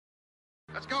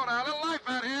Let's go now, a little life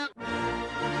out here.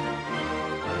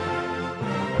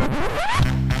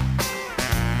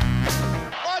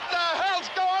 What the hell's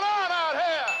going on out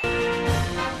here?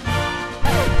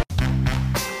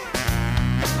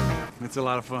 It's a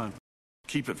lot of fun.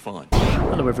 Keep it fun.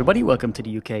 Hello everybody, welcome to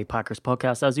the UK Packers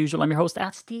podcast. As usual, I'm your host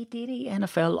at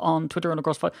STDDNFL on Twitter and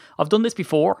across. I've done this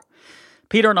before.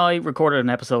 Peter and I recorded an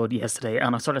episode yesterday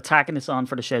and I started tacking this on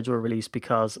for the schedule release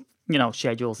because, you know,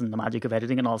 schedules and the magic of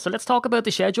editing and all. So let's talk about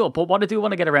the schedule. But what I do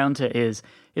want to get around to is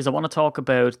I want to talk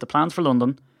about the plans for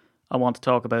London. I want to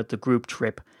talk about the group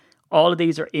trip. All of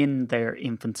these are in their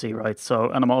infancy, right? So,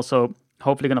 and I'm also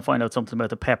hopefully going to find out something about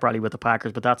the pep rally with the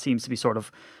Packers, but that seems to be sort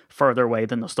of further away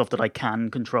than the stuff that I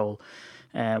can control,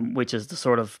 which is the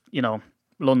sort of, you know,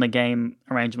 London game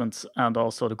arrangements and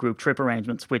also the group trip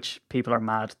arrangements, which people are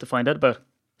mad to find out about.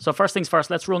 So first things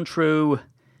first, let's run through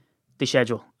the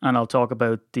schedule and I'll talk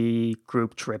about the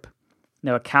group trip.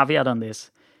 Now, a caveat on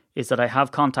this is that I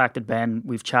have contacted Ben,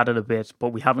 we've chatted a bit, but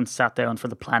we haven't sat down for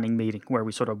the planning meeting where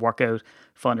we sort of work out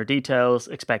finer details,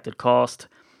 expected cost,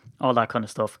 all that kind of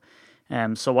stuff.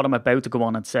 So what I'm about to go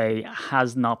on and say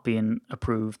has not been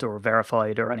approved or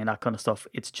verified or any of that kind of stuff.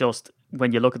 It's just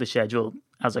when you look at the schedule,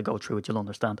 as I go through it, you'll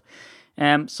understand.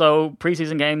 So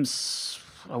preseason games,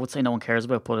 I would say no one cares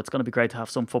about, but it's going to be great to have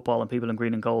some football and people in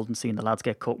green and gold and seeing the lads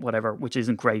get cut, whatever, which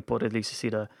isn't great, but at least you see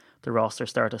the roster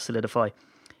start to solidify.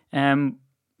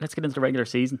 Let's get into the regular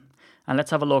season. And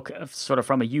let's have a look sort of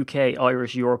from a UK,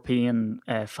 Irish, European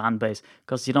fan base.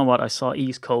 Because you know what? I saw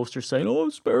East Coasters saying, oh,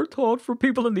 spare thought for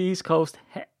people in the East Coast.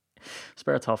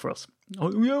 Spare thought for us.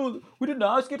 Oh, yeah, we didn't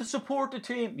ask you to support the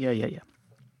team. Yeah.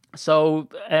 So,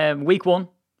 week one,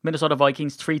 Minnesota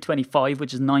Vikings, 3:25,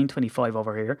 which is 9:25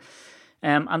 over here.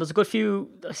 And there's a good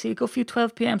few, I see a good few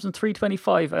 12 p.m.s and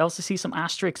 3:25. I also see some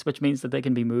asterisks, which means that they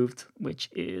can be moved, which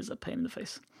is a pain in the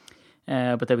face.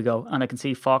 But there we go. And I can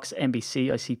see Fox,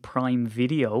 NBC, I see Prime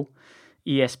Video,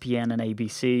 ESPN and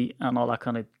ABC and all that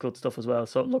kind of good stuff as well.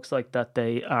 So it looks like that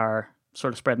they are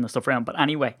sort of spreading the stuff around. But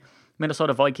anyway,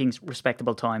 Minnesota Vikings,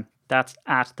 respectable time. That's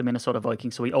at the Minnesota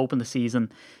Vikings. So we open the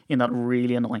season in that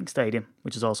really annoying stadium,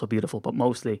 which is also beautiful, but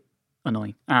mostly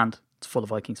annoying. And it's full of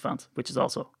Vikings fans, which is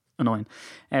also annoying.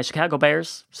 Chicago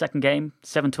Bears, second game,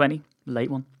 7:20,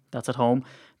 late one. That's at home.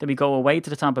 Then we go away to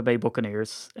the Tampa Bay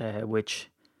Buccaneers, which,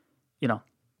 you know,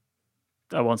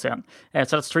 I won't say on.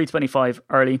 So that's 3:25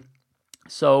 early.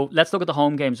 So let's look at the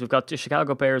home games. We've got the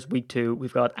Chicago Bears week 2.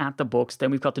 We've got at the Bucs. Then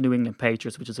we've got the New England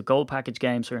Patriots, which is a gold package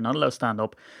game, so you're not allowed to stand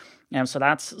up. So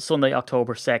that's Sunday,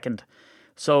 October 2nd.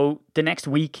 So the next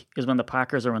week is when the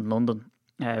Packers are in London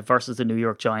versus the New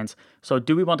York Giants. So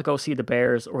do we want to go see the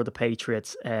Bears or the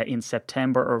Patriots in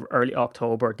September or early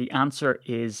October? The answer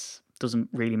is doesn't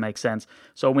really make sense.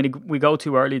 So when we go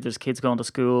too early, there's kids going to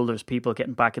school, there's people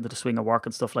getting back into the swing of work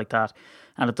and stuff like that,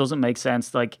 and it doesn't make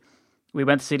sense. Like, we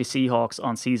went to see the Seahawks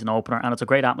on season opener and it's a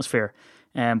great atmosphere,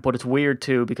 but it's weird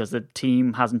too because the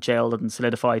team hasn't gelled and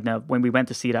solidified. Now, when we went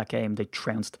to see that game, they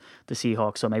trounced the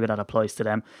Seahawks, so maybe that applies to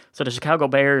them. So the Chicago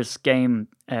Bears game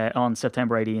on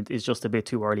September 18th is just a bit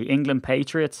too early. New England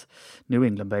Patriots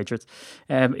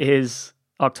is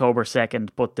October 2nd,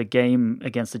 but the game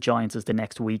against the Giants is the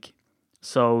next week.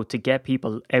 So to get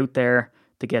people out there,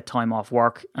 to get time off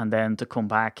work, and then to come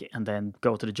back and then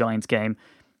go to the Giants game,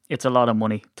 it's a lot of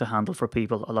money to handle for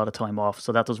people, a lot of time off.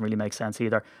 So that doesn't really make sense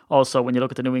either. Also, when you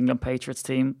look at the New England Patriots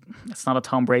team, it's not a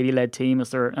Tom Brady-led team. Is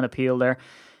there an appeal there?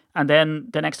 And then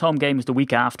the next home game is the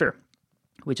week after,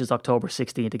 which is October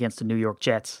 16th against the New York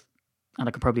Jets. And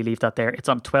I could probably leave that there. It's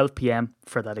on 12 p.m.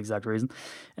 for that exact reason.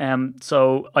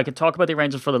 So I could talk about the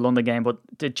arrangements for the London game, but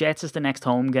the Jets is the next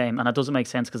home game, and it doesn't make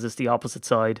sense because it's the opposite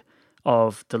side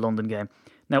of the London game.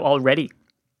 Now, already,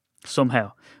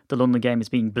 somehow, the London game is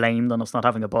being blamed on us not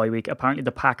having a bye week. Apparently,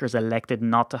 the Packers elected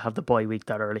not to have the bye week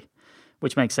that early,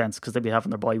 which makes sense because they'd be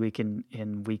having their bye week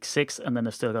in week 6, and then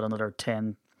they've still got another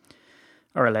 10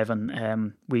 or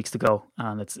 11 weeks to go,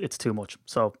 and it's too much.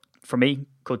 So for me,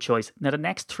 good choice. Now, the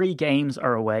next 3 games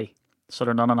are away, so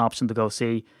they're not an option to go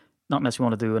see. Not unless you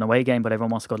want to do an away game, but everyone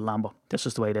wants to go to Lambeau. That's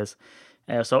just the way it is.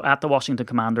 So at the Washington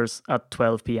Commanders at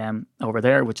 12 p.m. over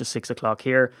there, which is 6 o'clock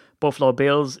here. Buffalo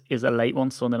Bills is a late one,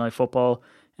 Sunday Night Football.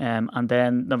 And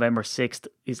then November 6th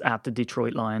is at the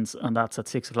Detroit Lions, and that's at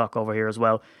 6 o'clock over here as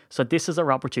well. So this is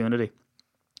our opportunity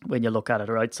when you look at it,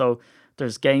 right? So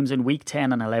there's games in week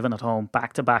 10 and 11 at home,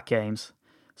 back-to-back games.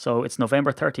 So it's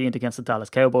November 13th against the Dallas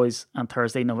Cowboys and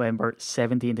Thursday, November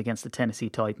 17th against the Tennessee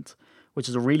Titans, which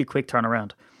is a really quick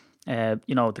turnaround.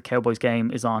 The Cowboys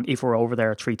game is on, if we're over there,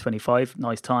 at 3:25,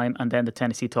 nice time. And then the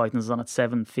Tennessee Titans is on at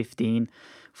 7:15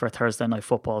 for Thursday Night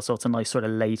Football. So it's a nice sort of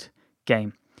late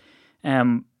game.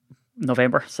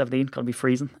 November 17, going to be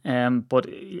freezing. But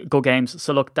good games.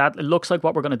 So look, it looks like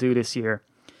what we're going to do this year.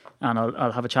 And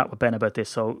I'll have a chat with Ben about this.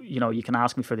 So, you can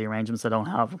ask me for the arrangements. I don't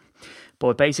have them.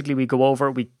 But basically, we go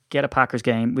over, we get a Packers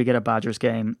game, we get a Badgers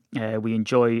game, we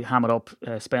enjoy, ham it up,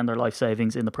 spend our life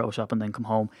savings in the pro shop and then come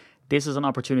home. This is an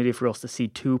opportunity for us to see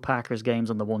 2 Packers games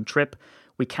on the one trip.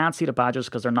 We can't see the Badgers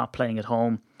because they're not playing at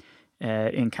home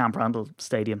in Camp Randall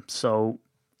Stadium. So,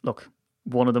 look,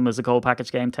 one of them is a gold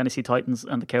package game, Tennessee Titans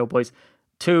and the Cowboys.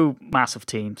 2 massive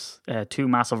teams, 2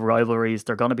 massive rivalries.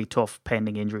 They're going to be tough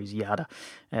pending injuries, yada.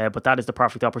 But that is the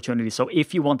perfect opportunity. So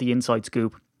if you want the inside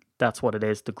scoop, that's what it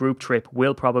is. The group trip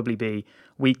will probably be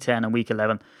week 10 and week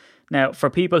 11. Now, for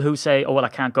people who say, oh, well, I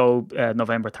can't go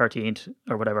November 13th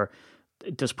or whatever,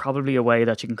 there's probably a way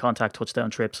that you can contact Touchdown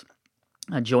Trips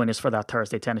and join us for that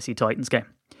Thursday Tennessee Titans game.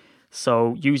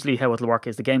 So usually how it'll work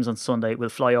is the game's on Sunday. We'll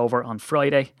fly over on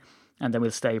Friday and then we'll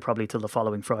stay probably till the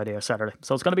following Friday or Saturday.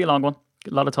 So it's going to be a long one.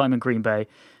 A lot of time in Green Bay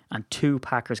and 2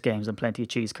 Packers games and plenty of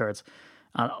cheese curds.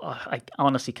 And I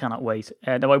honestly cannot wait.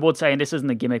 Now, I would say, and this isn't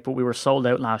a gimmick, but we were sold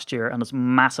out last year and there's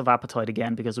massive appetite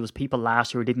again because there was people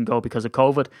last year who didn't go because of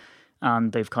COVID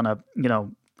and they've kind of,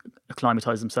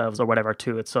 acclimatized themselves or whatever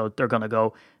to it. So they're going to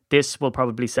go. This will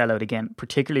probably sell out again,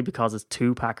 particularly because it's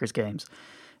 2 Packers games.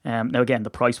 Now, again, the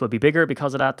price will be bigger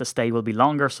because of that. The stay will be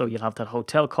longer. So you'll have that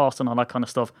hotel cost and all that kind of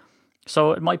stuff.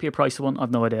 So it might be a pricey one, I've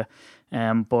no idea.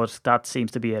 But that seems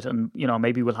to be it. And,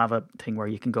 maybe we'll have a thing where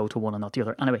you can go to one and not the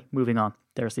other. Anyway, moving on.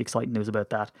 There's the exciting news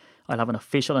about that. I'll have an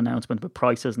official announcement with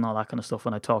prices and all that kind of stuff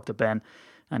when I talk to Ben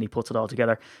and he puts it all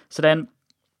together. So then,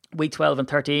 week 12 and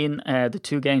 13, the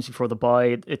 2 games before the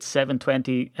bye, it's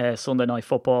 7:20 Sunday Night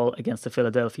Football against the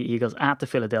Philadelphia Eagles at the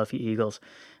Philadelphia Eagles.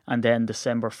 And then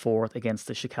December 4th against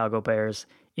the Chicago Bears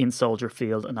in Soldier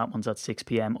Field, and that one's at 6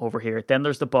 p.m. over here. Then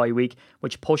there's the bye week,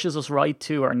 which pushes us right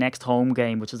to our next home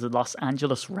game, which is the Los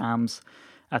Angeles Rams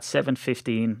at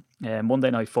 7:15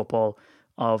 Monday Night Football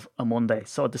of a Monday.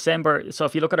 So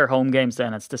if you look at our home games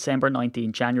then, it's December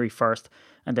 19th, January 1st,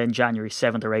 and then January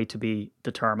 7th or 8th to be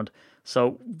determined.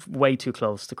 So way too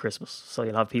close to Christmas. So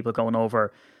you'll have people going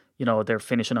over, they're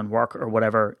finishing on work or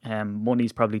whatever.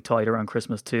 Money's probably tight around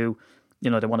Christmas too. They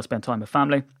want to spend time with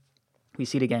family. We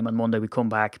see the game on Monday. We come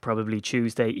back probably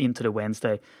Tuesday into the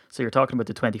Wednesday. So you're talking about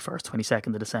the 21st,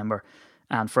 22nd of December.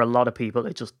 And for a lot of people,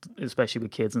 it just, especially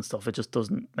with kids and stuff, it just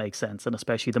doesn't make sense. And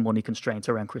especially the money constraints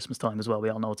around Christmas time as well. We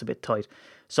all know it's a bit tight.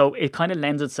 So it kind of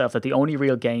lends itself that the only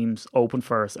real games open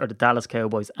for us are the Dallas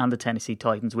Cowboys and the Tennessee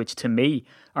Titans, which to me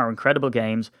are incredible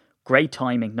games. Great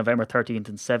timing, November 13th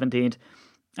and 17th.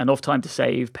 Enough time to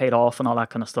save, paid off and all that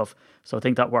kind of stuff. So I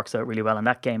think that works out really well. And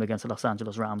that game against the Los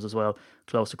Angeles Rams as well,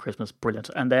 close to Christmas, brilliant.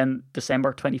 And then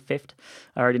December 25th,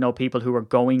 I already know people who are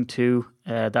going to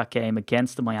that game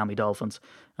against the Miami Dolphins.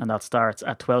 And that starts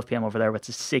at 12 p.m. over there. It's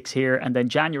a 6 here. And then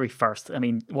January 1st, I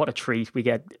mean, what a treat. We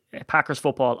get Packers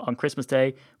football on Christmas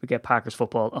Day. We get Packers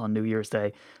football on New Year's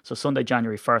Day. So Sunday,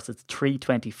 January 1st, it's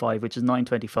 3:25, which is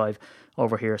 9:25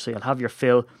 over here. So you'll have your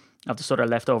fill of the sort of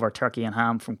leftover turkey and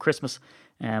ham from Christmas.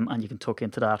 And you can tuck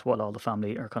into that while all the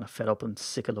family are kind of fed up and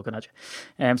sick of looking at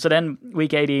you. So then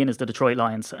week 18 is the Detroit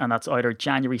Lions, and that's either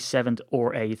January 7th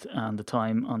or 8th, and the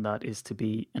time on that is to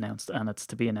be announced, and it's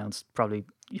to be announced probably,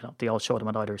 they all show them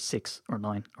at either 6 or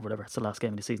 9 or whatever. It's the last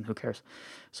game of the season, who cares?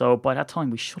 So by that time,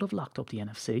 we should have locked up the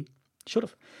NFC. Should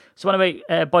have. So anyway,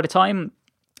 by the time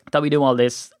that we do all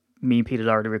this, me and Peter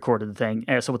already recorded the thing.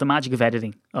 So with the magic of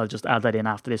editing, I'll just add that in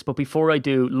after this. But before I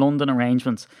do, London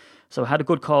arrangements. So I had a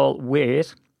good call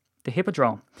with the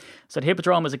Hippodrome. So the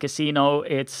Hippodrome is a casino.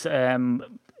 It's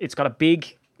got a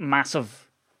big, massive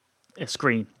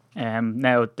screen.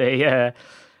 Now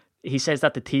he says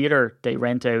that the theatre they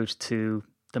rent out to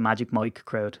the Magic Mike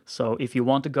crowd. So if you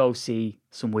want to go see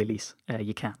some Willies,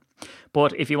 you can.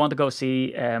 But if you want to go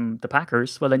see the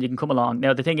Packers, well then you can come along.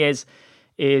 Now the thing is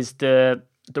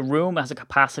the room has a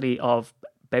capacity of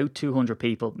about 200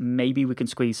 people. Maybe we can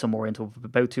squeeze some more into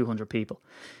about 200 people.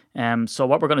 So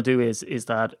what we're going to do is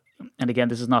that, and again,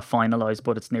 this is not finalized,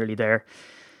 but it's nearly there,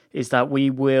 is that we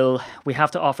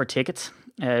have to offer tickets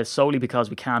solely because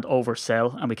we can't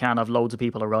oversell and we can't have loads of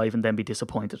people arrive and then be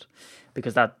disappointed,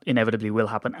 because that inevitably will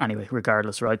happen anyway,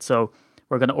 regardless, right? So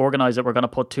we're going to organize it. We're going to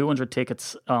put 200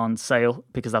 tickets on sale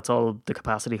because that's all the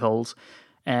capacity holds.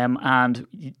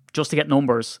 And just to get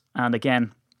numbers, and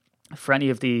again, for any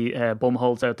of the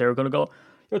bumholes out there, we're going to go,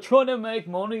 You're trying to make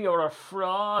money. You're a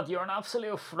fraud. You're an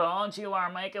absolute fraud. You are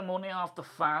making money off the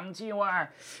fans. You are.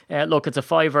 Look, it's a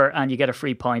 £5 and you get a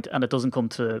free pint, and it doesn't come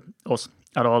to us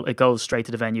at all. It goes straight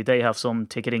to the venue. They have some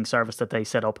ticketing service that they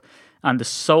set up, and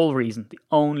the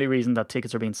only reason that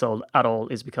tickets are being sold at all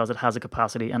is because it has a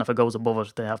capacity, and if it goes above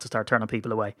it, they have to start turning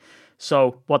people away.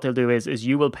 So what they'll do is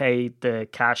you will pay the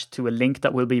cash to a link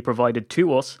that will be provided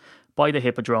to us by the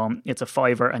Hippodrome. It's a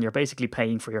 £5 and you're basically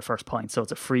paying for your first pint, so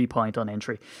it's a free pint on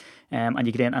entry, and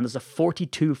you get in, and there's a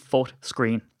 42-foot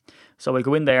screen. So we'll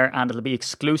go in there and it'll be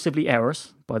exclusively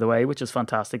ours, by the way, which is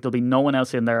fantastic. There'll be no one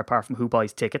else in there apart from who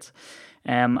buys tickets.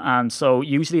 And so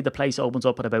usually the place opens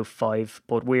up at about 5,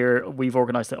 but we've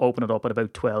organised to open it up at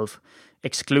about 12,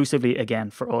 exclusively again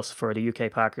for us, for the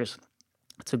UK Packers,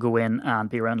 to go in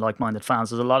and be around like-minded fans.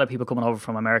 There's a lot of people coming over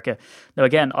from America. Now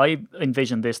again, I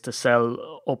envision this to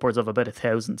sell upwards of about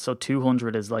 1,000. So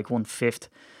 200 is like 1/5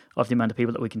 of the amount of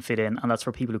people that we can fit in, and that's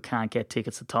for people who can't get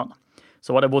tickets to Tottenham.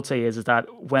 So what I would say is that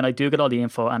when I do get all the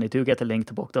info and I do get the link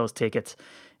to book those tickets,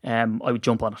 I would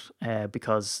jump on it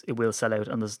because it will sell out,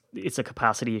 and it's a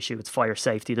capacity issue. It's fire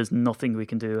safety. There's nothing we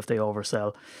can do if they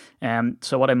oversell.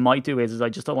 So what I might do is I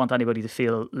just don't want anybody to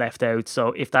feel left out. So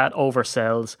if that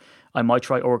oversells, I might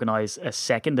try organise a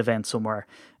second event somewhere,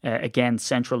 again,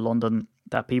 central London,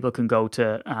 that people can go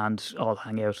to and all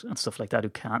hang out and stuff like that who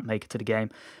can't make it to the game.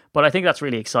 But I think that's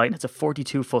really exciting. It's a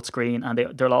 42-foot screen, and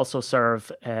they'll also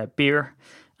serve beer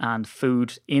and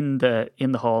food in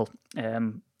the hall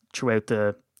throughout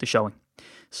the showing.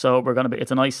 So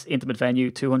it's a nice intimate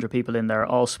venue, 200 people in there,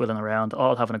 all swilling around,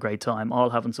 all having a great time,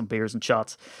 all having some beers and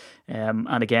shots.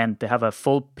 And again, they have a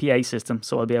full PA system,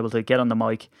 so I'll be able to get on the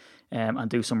mic and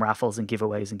do some raffles and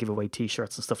giveaways and give away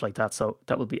t-shirts and stuff like that. So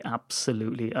that will be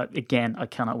absolutely, again, I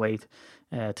cannot wait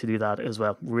to do that as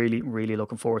well. Really, really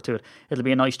looking forward to it. It'll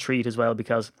be a nice treat as well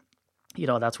because, you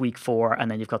know, that's week 4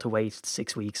 and then you've got to wait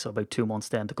 6 weeks, so about 2 months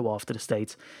then to go off to the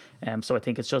States. So I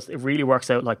think it really works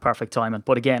out like perfect timing.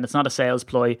 But again, it's not a sales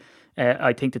ploy.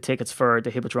 I think the tickets for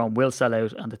the Hippodrome will sell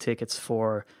out and the tickets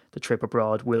for the trip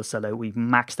abroad will sell out. We've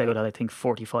maxed out at, I think,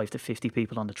 45 to 50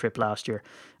 people on the trip last year.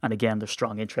 And again, there's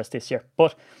strong interest this year.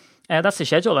 But that's the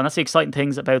schedule, and that's the exciting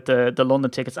things about the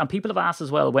London tickets. And people have asked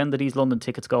as well, when do these London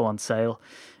tickets go on sale?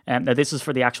 Now, this is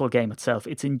for the actual game itself.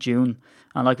 It's in June.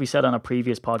 And like we said on a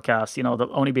previous podcast, you know,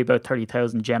 there'll only be about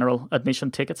 30,000 general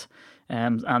admission tickets.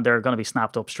 And they're going to be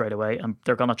snapped up straight away. And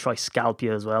they're going to try scalp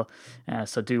you as well.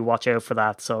 So do watch out for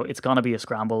that. So it's going to be a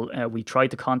scramble. We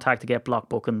tried to contact to get block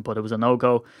booking, but it was a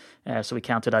no-go. So we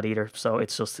can't do that either. So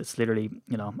it's literally,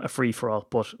 you know, a free-for-all.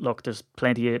 But look, there's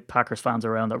plenty of Packers fans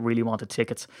around that really wanted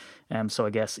tickets. So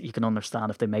I guess you can understand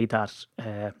if they made that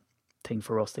thing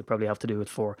for us, they probably have to do it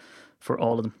for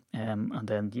all of them. And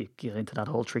then you get into that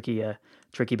whole tricky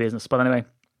business. But anyway,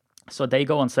 so they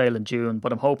go on sale in June,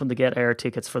 but I'm hoping to get air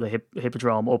tickets for the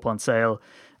Hippodrome up on sale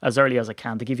as early as I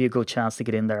can to give you a good chance to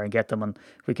get in there and get them, and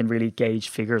we can really gauge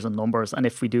figures and numbers. And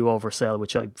if we do oversell,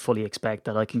 which I fully expect,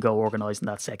 that I can go organising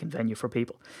that second venue for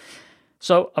people.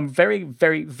 So I'm very,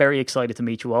 very, very excited to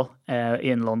meet you all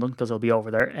in London because I'll be over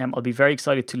there. I'll be very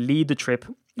excited to lead the trip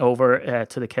over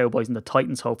to the Cowboys and the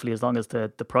Titans, hopefully, as long as the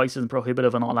price isn't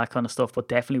prohibitive and all that kind of stuff, but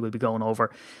definitely we'll be going over.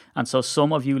 And so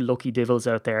some of you lucky devils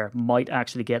out there might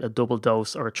actually get a double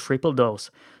dose or a triple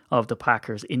dose of the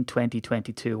Packers in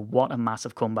 2022. What a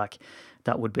massive comeback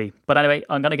that would be. But anyway,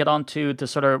 I'm going to get on to the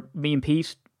sort of me and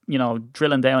Pete, you know,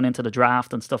 drilling down into the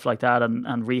draft and stuff like that and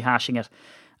rehashing it.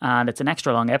 And it's an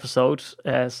extra long episode,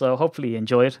 so hopefully you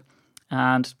enjoy it.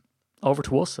 And over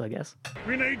to us, I guess.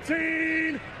 Win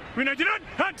 18! Win 89!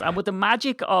 And with the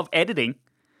magic of editing,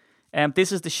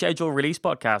 this is the schedule release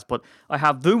podcast, but I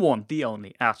have the one, the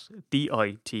only, at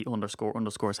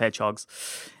DIT__ hedgehogs.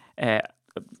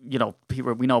 You know,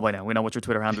 Peter, we know by now, we know what your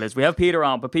Twitter handle is. We have Peter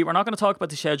on, but Pete, we're not going to talk about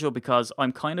the schedule because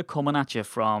I'm kind of coming at you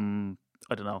from,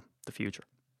 I don't know, the future.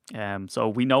 So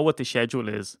we know what the schedule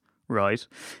is. Right.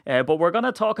 But we're going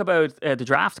to talk about the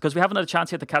draft because we haven't had a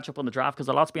chance yet to catch up on the draft because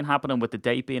a lot's been happening with the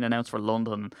date being announced for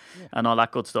London and all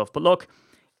that good stuff. But look,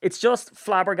 it's just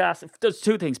flabbergasted. There's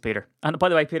 2 things, Peter. And by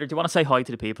the way, Peter, do you want to say hi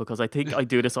to the people? Because I think I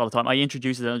do this all the time. I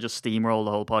introduce it and I just steamroll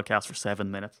the whole podcast for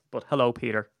 7 minutes. But hello,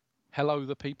 Peter. Hello,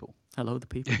 the people. Hello, the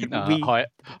people.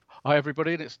 Hi,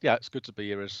 everybody, and it's good to be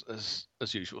here as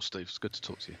usual, Steve. It's good to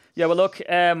talk to you. Yeah, well, look,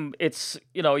 it's,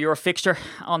 you know, you're a fixture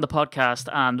on the podcast,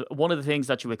 and one of the things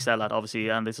that you excel at, obviously,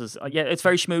 and this is it's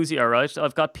very schmoozy, all right.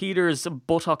 I've got Peter's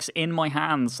buttocks in my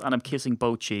hands, and I'm kissing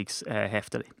both cheeks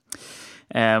heftily.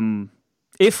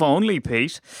 If only,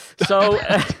 Pete. So.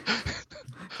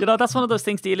 You know, that's one of those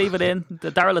things. Do you leave it in?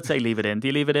 Darryl would say leave it in. Do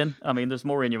you leave it in? I mean, there's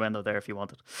more innuendo there if you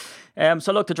want it.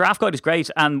 So look, the draft guide is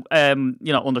great, and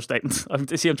you know, understatement. I'm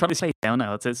trying to say it down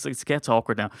now. It gets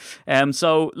awkward now.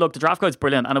 So look, the draft guide's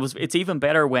brilliant, and it's even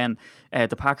better when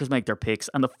the Packers make their picks.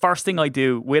 And the first thing I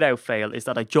do, without fail, is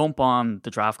that I jump on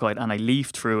the draft guide and I leaf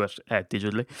through it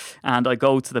digitally, and I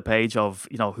go to the page of,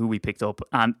 you know, who we picked up,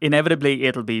 and inevitably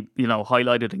it'll be, you know,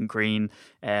 highlighted in green.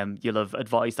 You'll have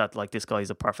advised that like this guy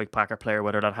is a perfect Packer player.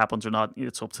 Whether that happens or not,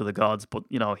 it's up to the gods, but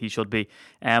you know, he should be.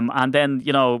 And then,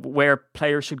 you know, where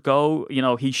players should go, you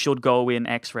know, he should go in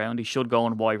X round, he should go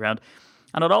in Y round.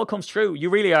 And it all comes true. You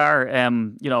really are,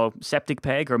 you know, Septic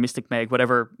Peg or Mystic Meg,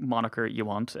 whatever moniker you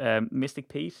want. Mystic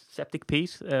Pete, Septic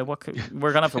Pete. We're going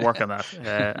to have to work on that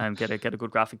and get a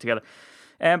good graphic together.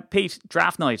 Pete,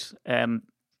 draft night.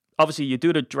 Obviously, you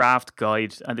do the draft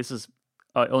guide, and this is,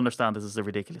 I understand this is a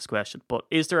ridiculous question, but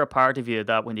is there a part of you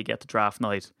that when you get to draft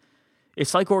night,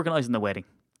 it's like organising the wedding?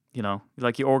 You know,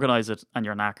 like you organise it and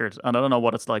you're knackered. And I don't know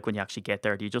what it's like when you actually get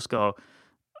there. Do you just go,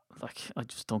 like, I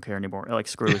just don't care anymore. Like,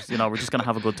 screw it. You know, we're just going to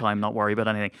have a good time, not worry about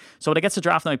anything. So when it gets to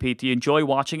draft night, Pete, do you enjoy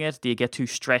watching it? Do you get too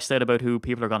stressed out about who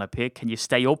people are going to pick? Can you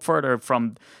stay up for it? Or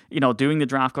from, you know, doing the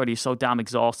draft guide, you're so damn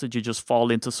exhausted, you just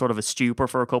fall into sort of a stupor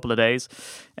for a couple of days?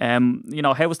 You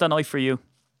know, how was that night for you?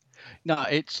 No,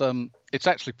 it's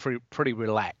actually pretty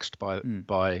relaxed by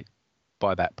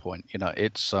that point. You know,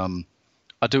 it's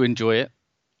I do enjoy it.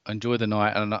 I enjoy the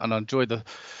night, and I enjoy the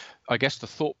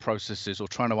thought processes, or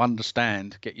trying to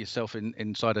understand, get yourself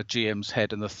inside a GM's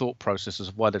head and the thought processes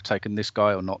of why they've taken this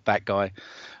guy or not that guy.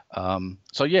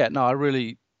 So yeah, no, I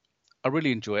really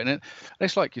enjoy it, and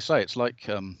it's like you say, it's like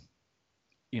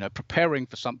you know, preparing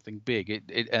for something big.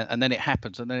 And then it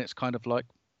happens, and then it's kind of like,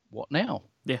 what now?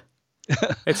 Yeah.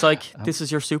 It's like, this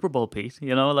is your Super Bowl, Pete.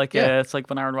 You know, like it's like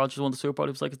when Aaron Rodgers won the Super Bowl,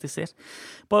 it was like, is this it?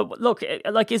 But look,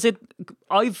 like, is it?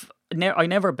 I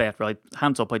never bet, right?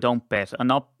 Hands up, I don't bet, and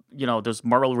not. You know, there's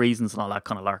moral reasons and all that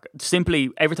kind of lark. Simply,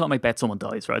 every time I bet, someone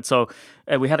dies, right? So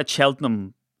we had a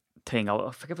Cheltenham thing. I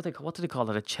forget what do they call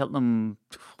it? A Cheltenham,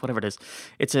 whatever it is.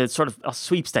 It's a sort of a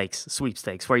sweepstakes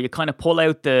where you kind of pull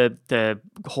out the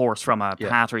horse from a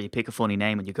hat, or you pick a funny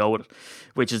name and you go with it,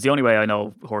 which is the only way I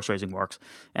know horse racing works.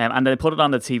 And they put it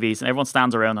on the TVs, and everyone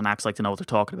stands around and acts like they know what they're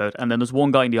talking about. And then there's one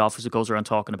guy in the office who goes around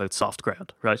talking about soft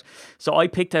ground, right? So I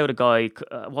picked out a guy,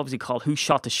 what was he called? Who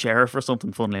shot the sheriff or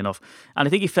something, funnily enough. And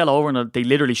I think he fell over and they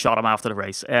literally shot him after the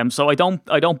race. So I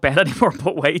don't bet anymore,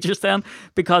 put wagers then,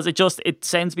 because it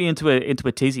sends me into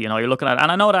a tizzy. You know, you're looking at it,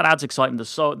 and I know that adds excitement.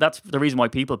 So that's the reason why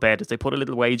people bet, is they put a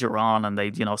little wager on and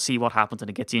they, you know, see what happens, and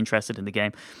it gets you interested in the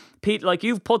game. Pete, like,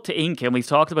 you've put to ink, and we've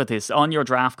talked about this on your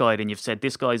draft guide, and you've said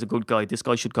this guy's a good guy, this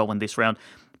guy should go in this round,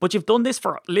 but you've done this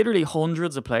for literally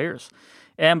hundreds of players.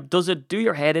 Does it do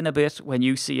your head in a bit when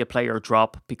you see a player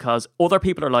drop because other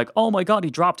people are like, oh my god,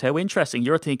 he dropped, how interesting?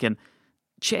 You're thinking,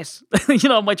 shit, you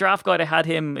know, my draft guide, I had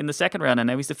him in the second round and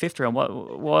now he's the fifth round.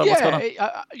 What's going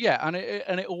on?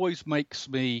 And it always makes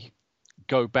me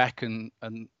go back and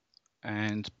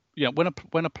you know,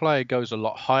 when a player goes a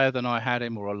lot higher than I had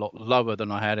him or a lot lower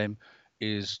than I had him,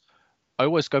 is I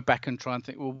always go back and try and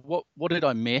think, well, what did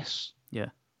I miss? Yeah.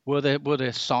 Were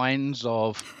there signs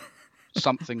of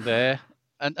something there?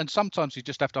 And sometimes you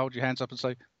just have to hold your hands up and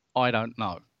say, I don't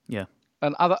know. Yeah.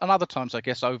 And other times, I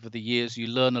guess, over the years, you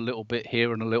learn a little bit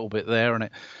here and a little bit there, and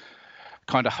it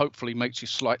kind of hopefully makes you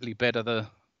slightly better the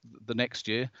next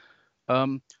year.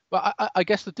 But I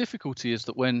guess the difficulty is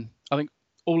that when I think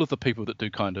all of the people that do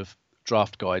kind of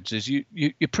draft guides is you're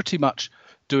pretty much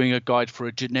doing a guide for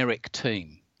a generic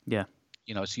team. Yeah.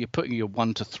 You know, so you're putting your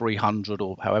 1 to 300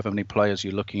 or however many players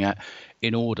you're looking at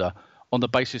in order on the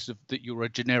basis of that you're a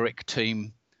generic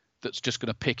team that's just going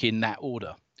to pick in that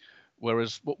order.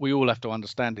 Whereas what we all have to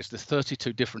understand is there's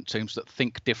 32 different teams that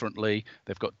think differently.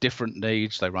 They've got different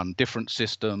needs. They run different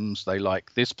systems. They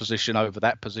like this position over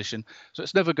that position. So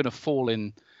it's never going to fall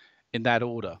in that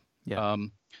order. Yeah.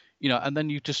 You know, and then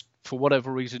you just, for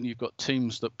whatever reason, you've got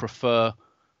teams that prefer,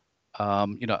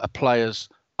 you know, a player's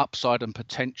upside and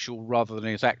potential rather than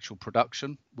his actual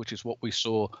production, which is what we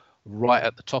saw right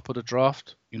at the top of the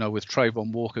draft, you know, with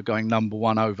Trayvon Walker going number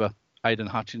 1 over Aiden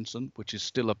Hutchinson, which is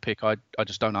still a pick I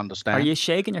just don't understand. Are you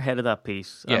shaking your head at that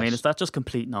piece? Yes. I mean, is that just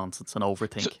complete nonsense and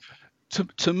overthink?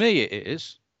 To me, it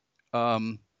is.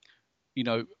 You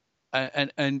know,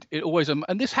 and it always, and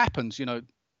this happens, you know,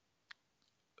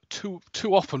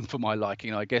 too often for my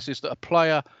liking, I guess, is that a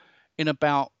player in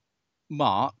about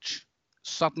March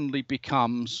suddenly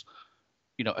becomes,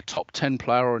 you know, a top 10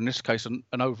 player, or in this case, an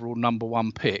overall number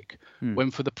 1 pick,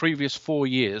 when for the previous 4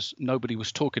 years, nobody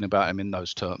was talking about him in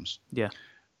those terms. Yeah.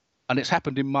 and it's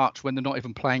happened in March when they're not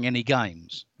even playing any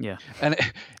games. Yeah, and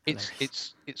it's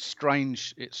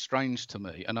strange. It's strange to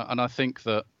me, and I think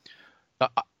that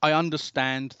I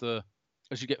understand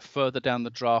as you get further down the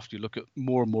draft, you look at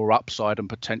more and more upside and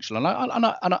potential, and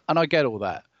I get all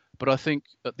that. But I think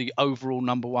at the overall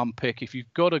number one pick, if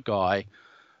you've got a guy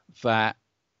that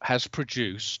has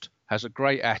produced, has a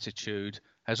great attitude,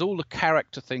 has all the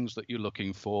character things that you're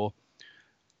looking for,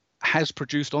 has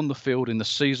produced on the field in the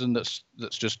season that's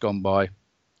just gone by,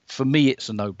 for me, it's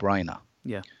a no-brainer.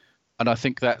 Yeah. And I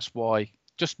think that's why,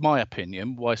 just my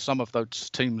opinion, why some of those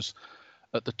teams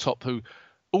at the top who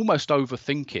almost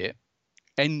overthink it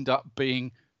end up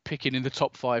picking in the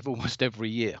top 5 almost every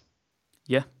year.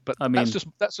 Yeah, but I mean,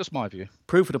 that's just my view.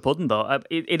 Proof of the pudding, though.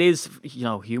 It is,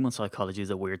 human psychology is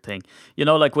a weird thing.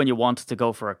 Like when you want to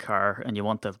go for a car and you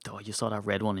want you saw that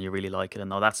red one and you really like it,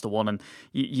 and that's the one, and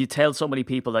you tell so many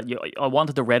people that I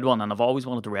wanted the red one and I've always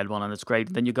wanted the red one and it's great.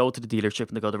 And then you go to the dealership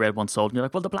and they go, the red one sold, and you're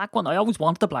like, well, the black one, I always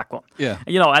wanted the black one. Yeah,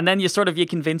 and then you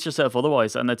convince yourself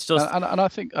otherwise, and it's just. And I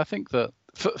think that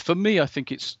for me, I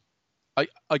think it's.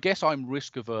 I guess I'm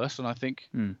risk averse, and I think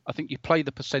you play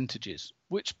the percentages.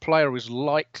 Which player is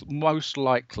most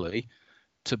likely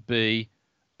to be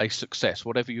a success,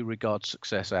 whatever you regard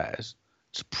success as?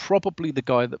 It's probably the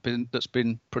guy that's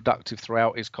been productive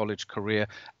throughout his college career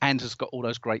and has got all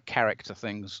those great character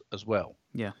things as well.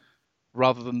 Yeah.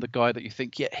 Rather than the guy that you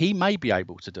think, yeah, he may be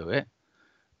able to do it,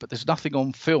 but there's nothing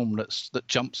on film that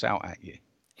jumps out at you.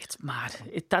 It's mad.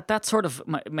 That sort of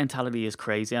mentality is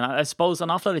crazy. And I suppose an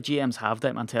awful lot of GMs have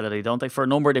that mentality, don't they? For a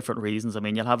number of different reasons. I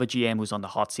mean, you'll have a GM who's on the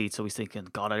hot seat, so he's thinking,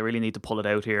 God, I really need to pull it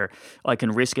out here. I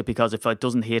can risk it because if it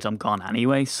doesn't hit, I'm gone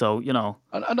anyway. So,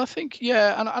 And I think,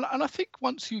 and I think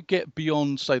once you get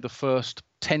beyond, say, the first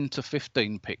 10 to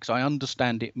 15 picks, I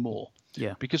understand it more.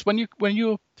 Yeah. Because when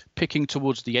you're picking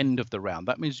towards the end of the round,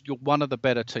 that means you're one of the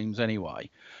better teams anyway.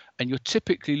 And you're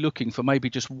typically looking for maybe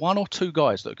just one or two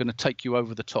guys that are going to take you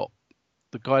over the top.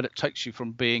 The guy that takes you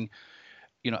from being,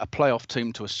 a playoff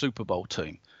team to a Super Bowl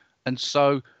team. And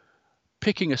so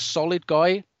picking a solid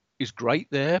guy is great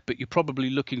there, but you're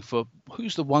probably looking for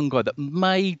who's the one guy that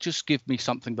may just give me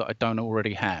something that I don't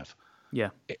already have. Yeah.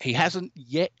 He hasn't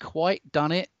yet quite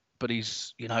done it, but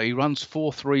he's, he runs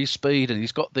 4.3 speed and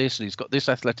he's got this and he's got this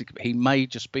athletic. He may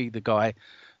just be the guy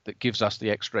that gives us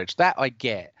the extra edge. That I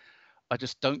get. I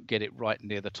just don't get it right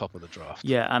near the top of the draft.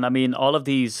 Yeah, and I mean, all of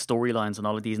these storylines and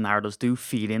all of these narratives do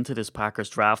feed into this Packers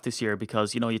draft this year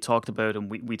because, you talked about, and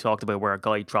we talked about where a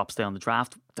guy drops down the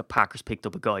draft. The Packers picked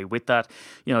up a guy with that.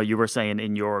 You were saying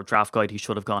in your draft guide he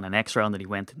should have gone an X round that he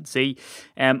went and see.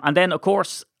 And then, of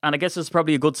course, and I guess it's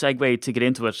probably a good segue to get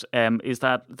into it, is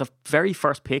that the very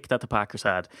first pick that the Packers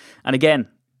had. And again,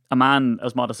 a man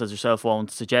as modest as yourself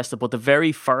won't suggest it, but the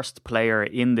very first player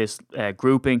in this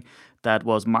grouping that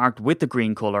was marked with the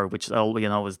green colour, which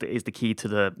is the key to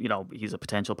the, he's a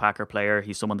potential Packer player.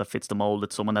 He's someone that fits the mould.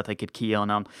 It's someone that they could key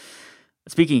on.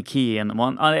 Speaking of key,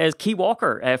 is Key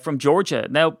Walker from Georgia.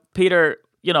 Now, Peter,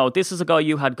 this is a guy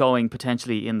you had going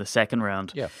potentially in the second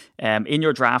round. Yeah. In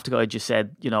your draft guide, you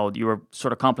said, you were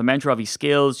sort of complimentary of his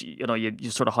skills.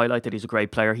 You sort of highlight that he's a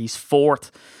great player. He's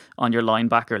fourth on your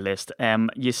linebacker list.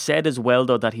 You said as well,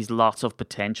 though, that he's lots of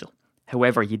potential.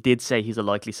 However, you did say he's a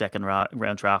likely second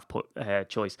round draft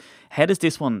choice. How does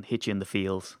this one hit you in the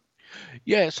feels?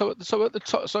 Yeah, so at the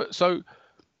top, so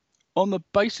on the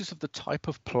basis of the type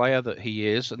of player that he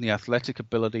is and the athletic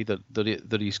ability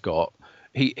that he's got,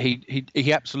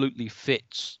 he absolutely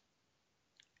fits.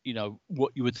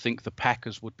 What you would think the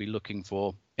Packers would be looking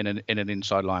for in an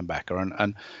inside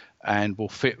linebacker, and will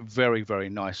fit very, very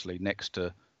nicely next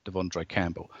to Devondre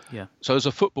Campbell. Yeah. So as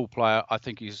a football player, I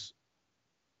think he's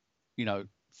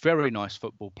very nice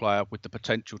football player with the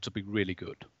potential to be really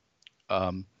good.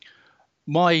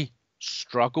 My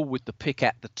struggle with the pick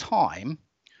at the time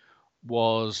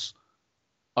was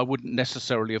I wouldn't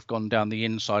necessarily have gone down the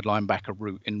inside linebacker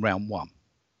route in round one.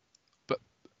 But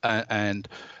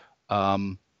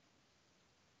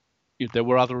there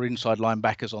were other inside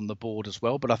linebackers on the board as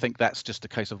well, but I think that's just a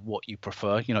case of what you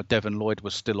prefer. Devin Lloyd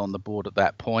was still on the board at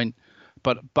that point.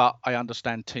 But I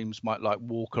understand teams might like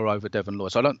Walker over Devin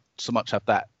Lloyd. So I don't so much have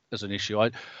that as an issue.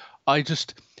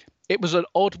 It was an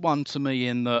odd one to me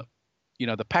in that,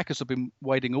 the Packers have been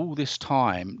waiting all this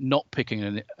time, not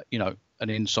picking an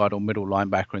inside or middle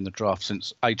linebacker in the draft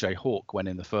since AJ Hawk went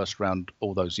in the first round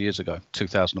all those years ago,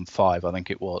 2005, I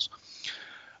think it was.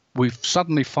 We've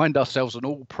suddenly find ourselves an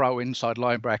all-pro inside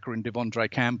linebacker in Devondre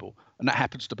Campbell, and that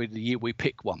happens to be the year we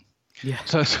pick one. Yeah.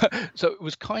 So it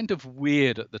was kind of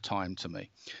weird at the time to me.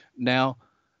 Now,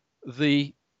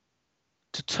 to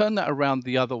turn that around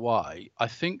the other way, I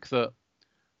think that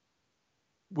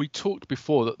we talked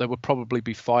before that there would probably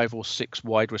be 5 or 6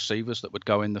 wide receivers that would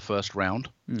go in the first round.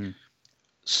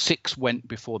 6 went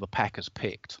before the Packers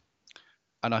picked.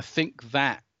 And I think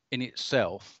that in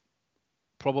itself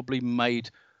probably made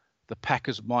the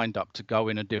Packers' mind up to go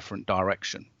in a different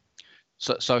direction.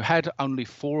 So had only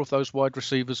 4 of those wide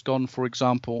receivers gone, for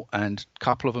example, and a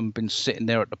couple of them been sitting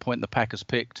there at the point the Packers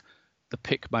picked, the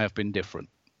pick may have been different.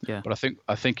 Yeah. But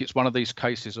I think it's one of these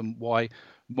cases, and why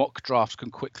mock drafts can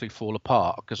quickly fall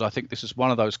apart, because I think this is one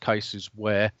of those cases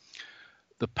where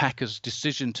the Packers'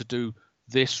 decision to do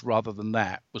this rather than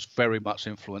that was very much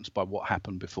influenced by what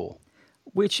happened before.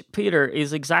 Which, Peter,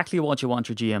 is exactly what you want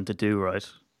your GM to do, right?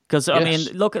 Because I mean,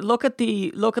 look at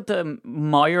the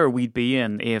mire we'd be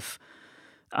in if.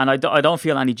 And I don't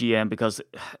feel any GM, because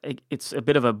it's a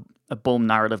bit of a bum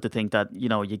narrative to think that, you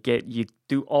know, you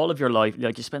do all of your life,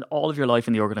 like you spend all of your life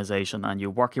in the organization and you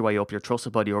work your way up, you're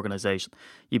trusted by the organization,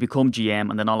 you become GM,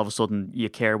 and then all of a sudden you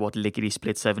care what Lickety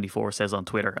Split 74 says on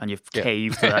Twitter and you've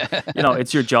caved to that. You know,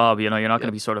 it's your job, you know, you're not going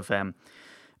to be sort of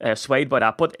swayed by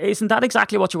that. But isn't that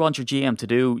exactly what you want your GM to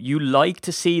do? You like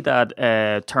to see that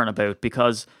turnabout,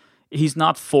 because he's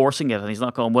not forcing it, and he's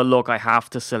not going, well, look, I have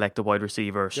to select a wide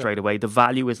receiver straight away. The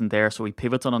value isn't there, so he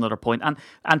pivots on another point.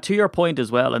 And to your point as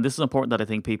well, and this is important that I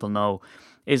think people know,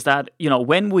 is that, you know,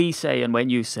 when we say and when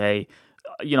you say,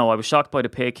 you know, I was shocked by the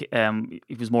pick,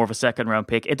 it was more of a second round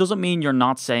pick, it doesn't mean you're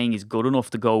not saying he's good enough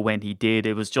to go when he did.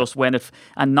 It was just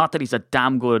and not that he's a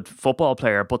damn good football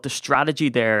player, but the strategy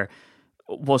there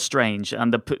was strange,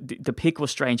 and the pick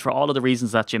was strange for all of the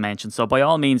reasons that you mentioned. So by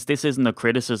all means, this isn't a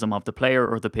criticism of the player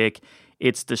or the pick.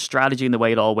 It's the strategy and the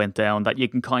way it all went down that you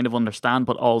can kind of understand,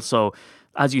 but also,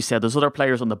 as you said, there's other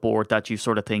players on the board that you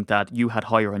sort of think that you had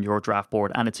higher on your draft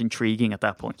board, and it's intriguing at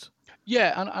that point.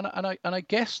 Yeah, and I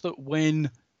guess that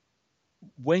when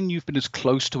you've been as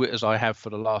close to it as I have for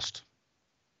the last,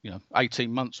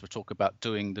 18 months, we talk about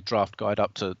doing the draft guide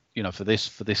up to, for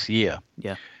this year.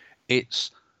 Yeah,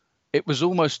 It was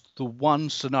almost the one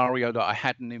scenario that I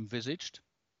hadn't envisaged,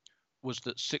 was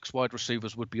that 6 wide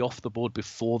receivers would be off the board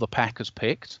before the Packers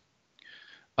picked.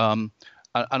 And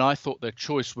I thought their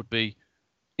choice would be,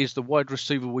 is the wide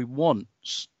receiver we want,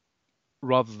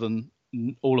 rather than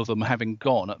all of them having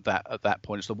gone at that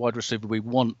point. It's the wide receiver we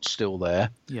want still there.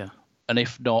 Yeah. And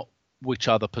if not, which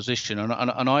other position?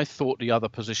 And I thought the other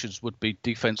positions would be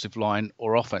defensive line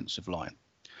or offensive line.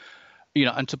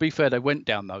 And to be fair, they went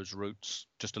down those routes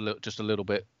just a little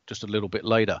bit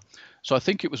later. So I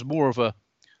think it was more of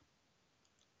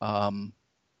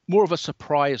a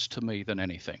surprise to me than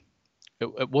anything.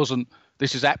 It wasn't.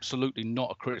 This is absolutely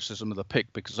not a criticism of the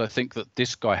pick, because I think that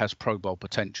this guy has Pro Bowl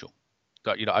potential.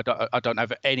 That I don't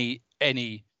have any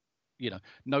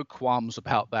no qualms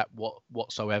about that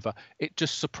whatsoever. It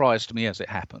just surprised me as it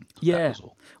happened. Yeah,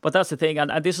 but that's the thing,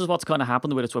 and this is what's kind of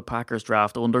happened with us with Packers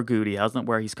draft under Goody, hasn't it?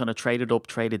 Where he's kind of traded up,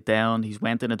 traded down. He's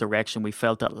went in a direction we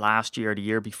felt that last year, the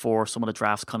year before, some of the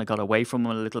drafts kind of got away from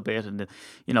him a little bit, and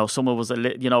some of us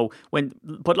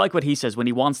but like what he says, when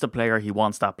he wants the player, he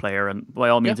wants that player, and by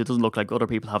all means, it doesn't look like other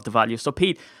people have the value. So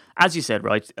Pete, as you said,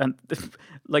 right, and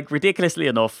like ridiculously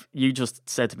enough, you just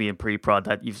said to me in pre-prod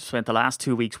that you've spent the last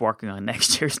 2 weeks working on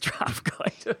next year's draft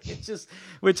guide,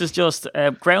 which is just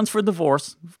grounds for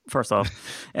divorce, first off,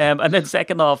 and then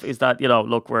second off is that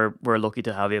look, we're lucky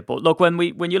to have you. But look, when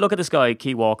you look at this guy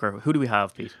Key Walker, who do we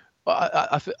have, Pete?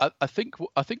 I think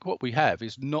what we have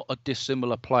is not a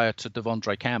dissimilar player to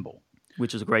Devondre Campbell,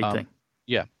 which is a great thing.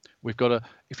 Yeah, we've got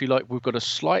a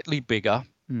slightly bigger,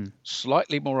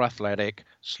 slightly more athletic,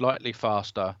 slightly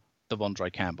faster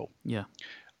Devondre Campbell. Yeah.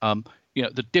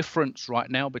 The difference right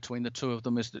now between the two of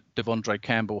them is that Devondre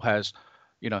Campbell has,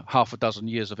 half a dozen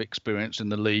years of experience in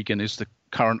the league and is the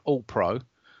current All-Pro.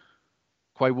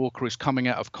 Quay Walker is coming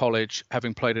out of college,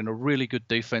 having played in a really good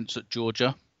defense at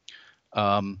Georgia,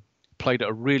 played at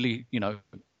a really,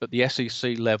 at the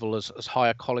SEC level, as high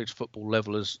a college football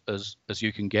level as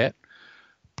you can get,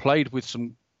 played with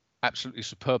some absolutely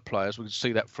superb players. We can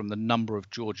see that from the number of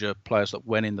Georgia players that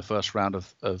went in the first round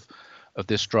of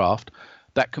this draft.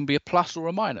 That can be a plus or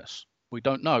a minus. We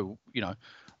don't know,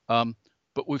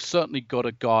 but we've certainly got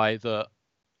a guy that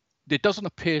there doesn't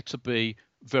appear to be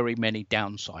very many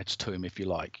downsides to him, if you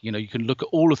like. You can look at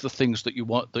all of the things that you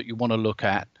want to look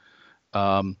at.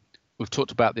 We've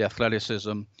talked about the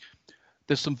athleticism.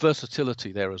 There's some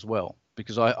versatility there as well,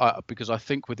 because I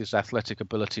think with his athletic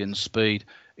ability and speed,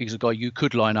 he's a guy you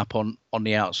could line up on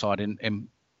the outside in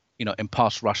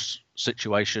pass rush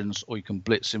situations, or you can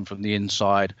blitz him from the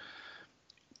inside.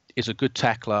 Is a good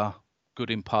tackler,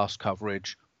 good in pass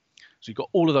coverage. So you've got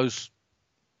all of those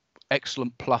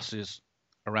excellent pluses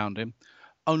around him.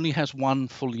 only has one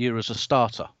full year as a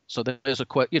starter. So there's a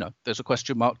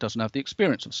question mark. Doesn't have the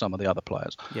experience of some of the other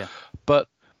players. Yeah. But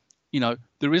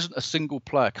there isn't a single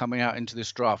player coming out into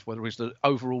this draft, whether he's the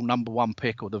overall number one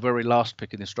pick or the very last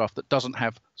pick in this draft, that doesn't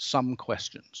have some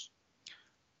questions.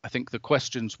 I think the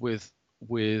questions with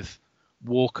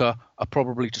Walker are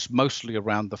probably just mostly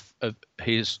around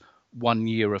his 1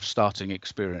 year of starting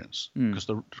experience,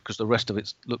 because the rest of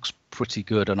it looks pretty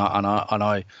good, and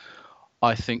I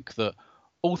think that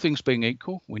all things being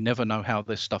equal, we never know how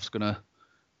this stuff's gonna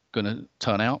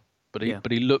turn out.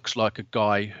 But he looks like a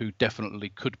guy who definitely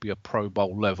could be a Pro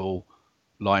Bowl level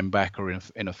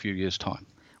linebacker in a few years' time.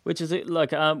 Which is it?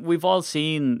 Like we've all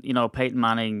seen, Peyton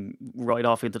Manning right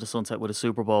off into the sunset with a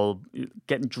Super Bowl,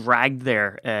 getting dragged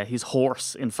there. His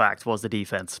horse, in fact, was the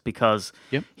defense because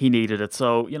he needed it.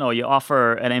 So you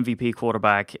offer an MVP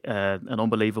quarterback an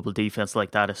unbelievable defense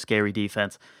like that, a scary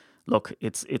defense. Look,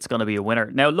 it's going to be a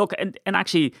winner. Now, look, and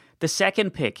actually, the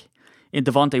second pick in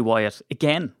Devontae Wyatt,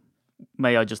 again,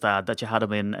 may I just add that you had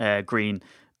him in green,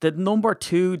 the number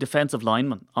 2 defensive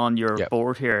lineman on your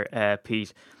board here,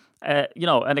 Pete.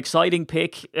 An exciting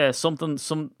pick, I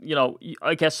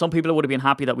guess some people would have been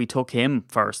happy that we took him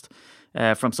first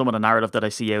from some of the narrative that I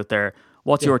see out there.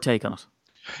 What's your take on it?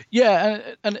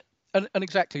 Yeah, and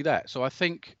exactly that. So I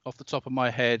think off the top of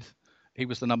my head, he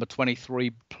was the number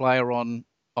 23 player on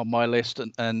my list,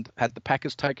 and had the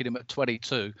Packers taken him at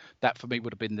 22, that for me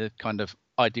would have been the kind of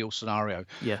ideal scenario.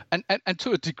 Yeah. And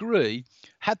to a degree,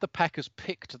 had the Packers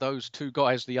picked those two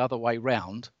guys the other way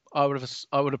round, I would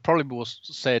have probably more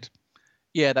said,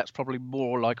 yeah, that's probably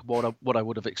more like what I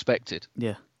would have expected.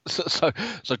 Yeah. So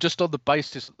just on the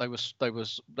basis that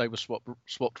they were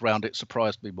swapped around, it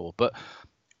surprised me more. But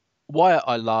Wyatt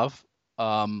I love,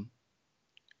 and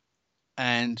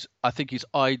I think he's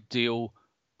ideal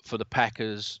for the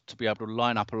Packers to be able to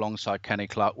line up alongside Kenny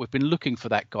Clark. We've been looking for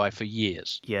that guy for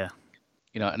years. Yeah.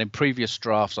 And in previous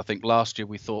drafts, I think last year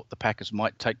we thought the Packers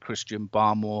might take Christian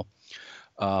Barmore.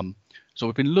 So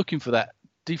we've been looking for that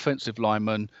defensive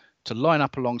lineman to line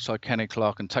up alongside Kenny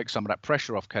Clark and take some of that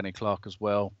pressure off Kenny Clark as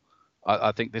well.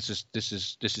 I think this is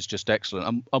just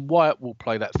excellent. And Wyatt will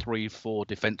play that 3-4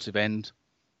 defensive end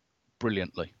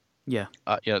brilliantly. Yeah.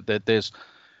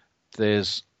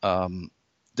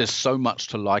 There's so much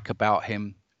to like about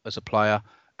him as a player,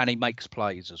 and he makes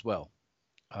plays as well.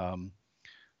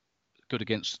 Good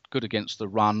against the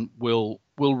run. Will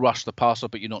rush the passer,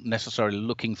 but you're not necessarily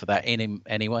looking for that in him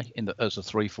anyway. As a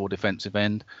 3-4 defensive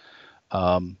end,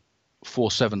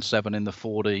 4.77 in the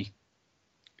 40.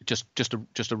 Just a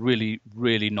really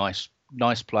nice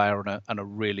player and a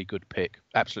really good pick.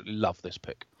 Absolutely love this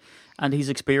pick. And he's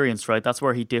experienced, right? That's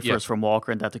where he differs from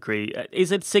Walker in that degree.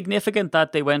 Is it significant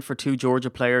that they went for 2 Georgia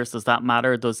players? Does that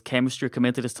matter? Does chemistry come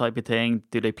into this type of thing?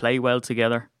 Do they play well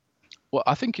together? Well,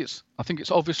 I think it's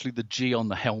obviously the G on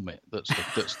the helmet that's the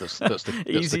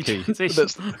key.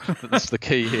 That's the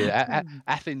key here.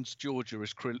 Athens, Georgia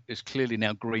is clearly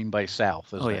now Green Bay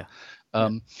South. I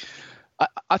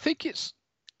think it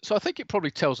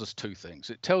probably tells us 2 things.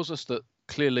 It tells us that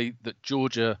clearly that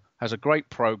Georgia has a great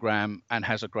program and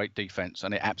has a great defense,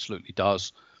 and it absolutely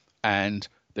does. And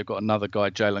they've got another guy,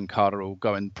 Jalen Carter, who will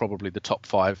go in probably the top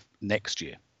 5 next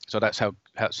year. So that's how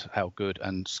good,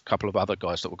 and a couple of other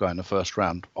guys that will go in the first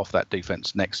round off that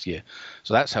defense next year.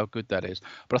 So that's how good that is.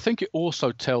 But I think it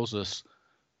also tells us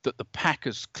that the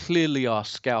Packers clearly are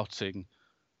scouting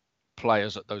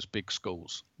players at those big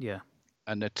schools. Yeah.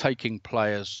 And they're taking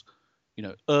players,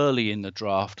 early in the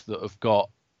draft that have got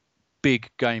big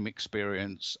game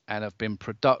experience and have been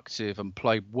productive and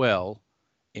played well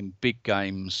in big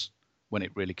games when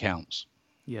it really counts.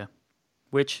 Yeah.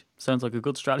 Which sounds like a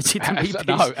good strategy to me.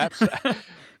 No, absolutely.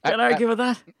 Can I argue with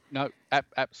that? No,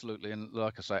 absolutely. And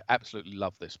like I say, absolutely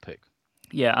love this pick.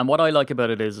 Yeah, and what I like about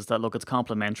it is that, look, it's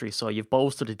complementary. So you've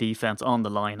bolstered the defense on the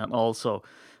line and also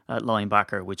at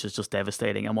linebacker, which is just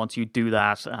devastating. And once you do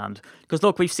that, and because,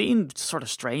 look, we've seen sort of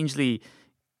strangely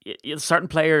certain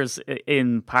players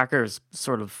in Packers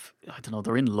sort of, I don't know,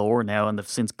 they're in lore now and they've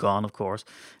since gone, of course,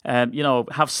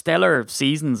 have stellar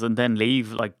seasons and then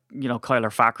leave, like,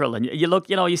 Kyler Fackrell. And you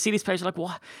look, you see these players, you're like,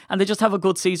 what? And they just have a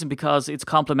good season because it's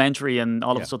complimentary and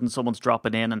all of a sudden someone's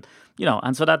dropping in. And,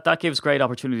 and so that gives great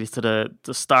opportunities to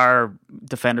the star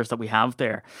defenders that we have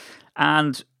there.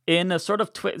 And in a sort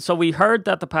of so we heard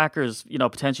that the Packers,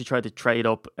 potentially tried to trade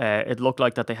up. It looked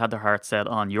like that they had their heart set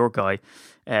on your guy,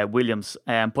 Williams.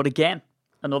 But again,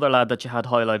 another lad that you had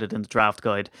highlighted in the draft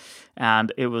guide,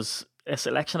 and it was a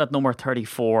selection at number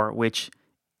 34, which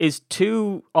is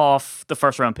 2 off the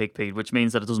first round pick, Pete, which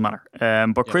means that it doesn't matter.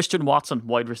 But Christian Watson,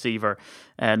 wide receiver,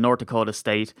 North Dakota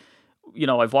State.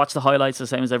 I've watched the highlights the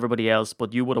same as everybody else,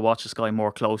 but you would have watched this guy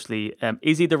more closely.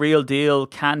 Is he the real deal?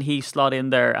 Can he slot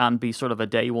in there and be sort of a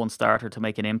day one starter to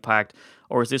make an impact?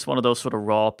 Or is this one of those sort of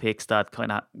raw picks that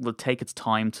kind of will take its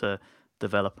time to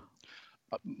develop?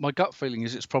 My gut feeling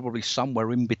is it's probably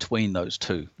somewhere in between those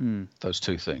two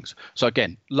things. So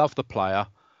again, love the player,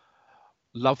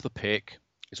 love the pick.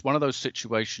 It's one of those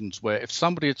situations where if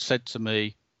somebody had said to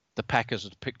me the Packers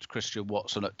had picked Christian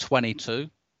Watson at 22,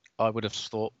 I would have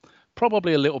thought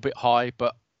probably a little bit high,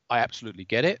 but I absolutely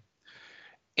get it.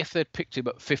 If they'd picked him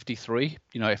at 53,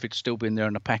 if he'd still been there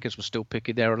and the Packers were still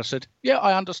picking there, and I said, yeah,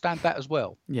 I understand that as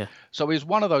well. Yeah. So he's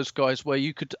one of those guys where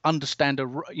you could understand a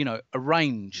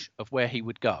range of where he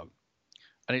would go,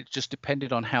 and it just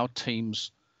depended on how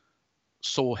teams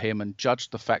saw him and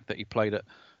judged the fact that he played at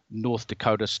North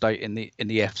Dakota State in the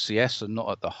FCS and not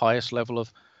at the highest level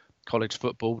of college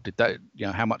football. Did that?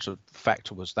 How much of a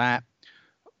factor was that?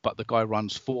 But the guy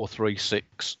runs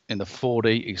 4.36 in the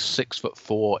 40. He's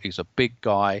 6'4". He's a big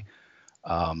guy.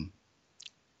 The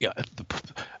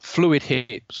fluid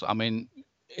hips. I mean,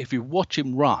 if you watch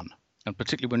him run, and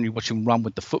particularly when you watch him run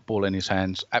with the football in his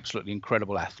hands, absolutely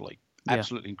incredible athlete. Yeah.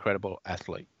 Absolutely incredible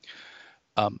athlete.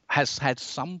 Has had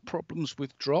some problems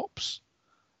with drops,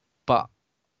 but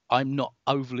I'm not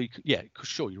overly,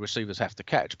 sure, your receivers have to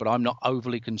catch, but I'm not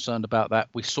overly concerned about that.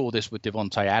 We saw this with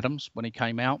Devontae Adams when he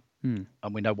came out, and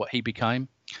we know what he became.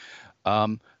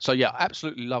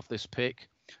 Absolutely love this pick.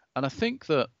 And I think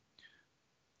that,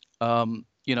 for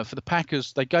the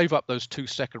Packers, they gave up those 2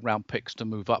 second-round picks to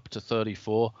move up to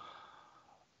 34.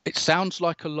 It sounds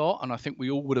like a lot, and I think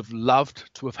we all would have loved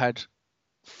to have had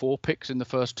 4 picks in the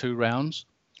first 2 rounds.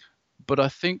 But I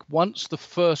think once the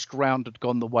first round had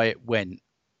gone the way it went,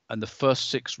 and the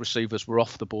first 6 receivers were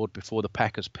off the board before the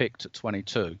Packers picked at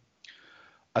 22,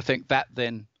 I think that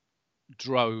then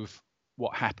drove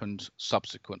what happened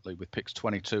subsequently with picks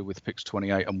 22, with picks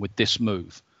 28, and with this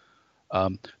move.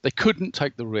 They couldn't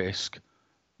take the risk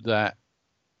that,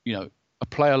 a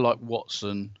player like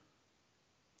Watson,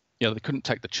 they couldn't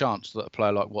take the chance that a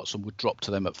player like Watson would drop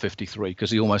to them at 53, because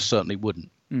he almost certainly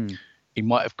wouldn't. He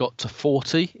might have got to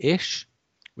 40-ish.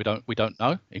 We don't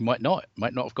know. He might not.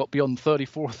 Might not have got beyond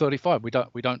 34 or 35. We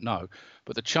don't know.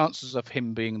 But the chances of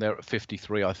him being there at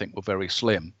 53, I think, were very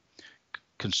slim,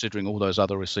 considering all those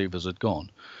other receivers had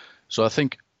gone. So I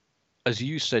think, as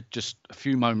you said just a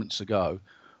few moments ago,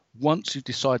 once you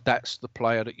decide that's the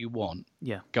player that you want,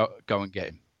 go and get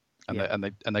him.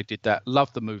 And they did that.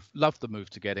 Love the move. Love the move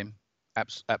to get him.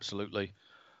 Absolutely.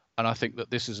 And I think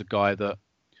that this is a guy that,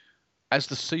 as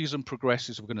the season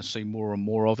progresses, we're going to see more and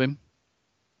more of him.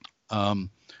 And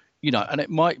it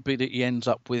might be that he ends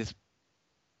up with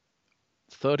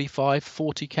 35,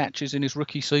 40 catches in his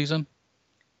rookie season.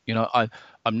 I'm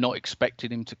not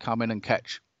expecting him to come in and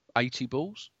catch 80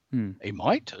 balls. He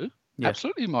might do. Yeah.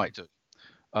 Absolutely might do.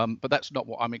 But that's not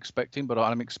what I'm expecting. But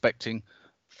I'm expecting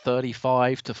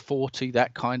 35 to 40,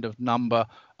 that kind of number,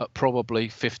 at probably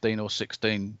 15 or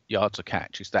 16 yards a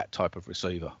catch. Is that type of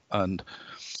receiver. And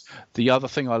the other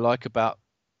thing I like about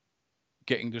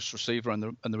getting this receiver and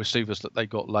the receivers that they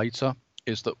got later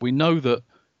is that we know that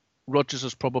Rodgers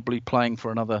is probably playing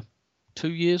for another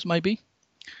 2 years, maybe.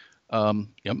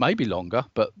 Maybe longer,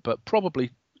 but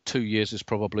probably 2 years is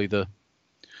probably the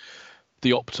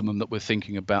optimum that we're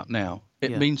thinking about now.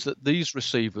 It means that these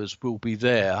receivers will be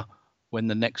there when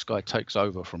the next guy takes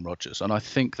over from Rodgers, and I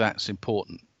think that's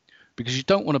important, because you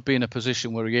don't want to be in a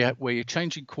position where you're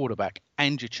changing quarterback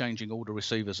and you're changing all the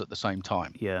receivers at the same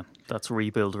time. Yeah, that's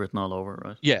rebuild written all over,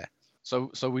 right? Yeah. So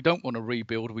we don't want to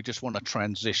rebuild. We just want to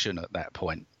transition at that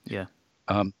point. Yeah.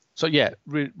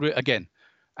 Again,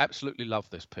 absolutely love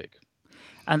this pick.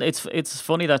 And it's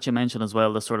funny that you mentioned as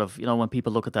well the sort of, when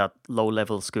people look at that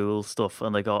low-level school stuff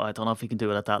and they go, I don't know if you can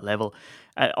do it at that level.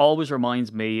 It always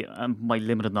reminds me, and my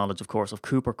limited knowledge, of course, of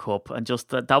Cooper Kupp. And just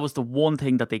that was the one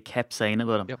thing that they kept saying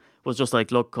about him. Yep. Was just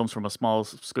like, look, comes from a small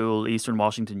school, Eastern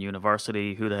Washington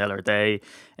University. Who the hell are they?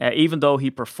 Even though he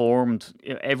performed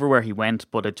everywhere he went,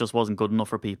 but it just wasn't good enough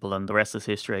for people. And the rest is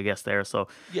history, I guess, there. So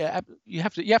yeah, you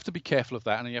have to be careful of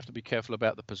that. And you have to be careful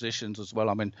about the positions as well.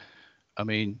 I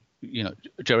mean,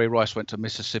 Jerry Rice went to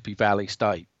Mississippi Valley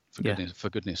State, for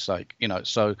goodness sake.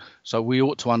 So we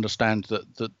ought to understand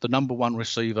that the number one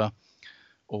receiver,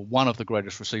 or one of the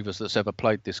greatest receivers that's ever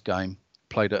played this game,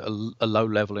 played at a low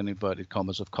level, in inverted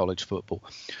commas, of college football.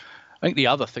 I think the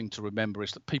other thing to remember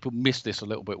is that people miss this a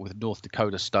little bit with North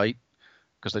Dakota State,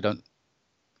 because they don't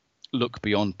look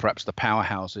beyond perhaps the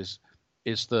powerhouses.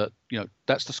 Is that,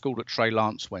 that's the school that Trey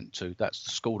Lance went to. That's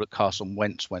the school that Carson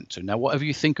Wentz went to. Now, whatever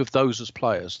you think of those as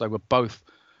players, they were both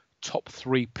top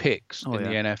 3 picks in the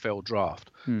NFL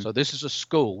draft. So this is a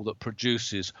school that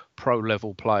produces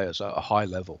pro-level players at a high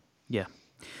level. Yeah.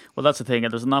 Well, that's the thing.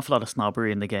 And there's an awful lot of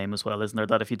snobbery in the game as well, isn't there?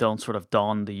 That if you don't sort of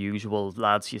don the usual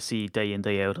lads you see day in,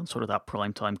 day out on sort of that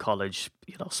primetime college,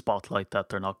 spotlight, that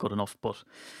they're not good enough. But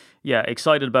yeah,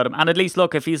 excited about him. And at least,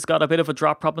 look, if he's got a bit of a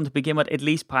drop problem to begin with, at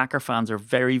least Packer fans are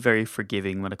very, very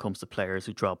forgiving when it comes to players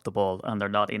who drop the ball. And they're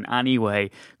not in any way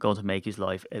going to make his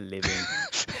life a living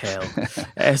hell.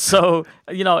 So,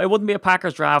 it wouldn't be a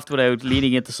Packers draft without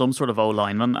leaning into some sort of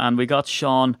O-lineman. And we got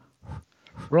Sean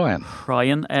Ryan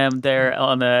there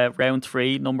on round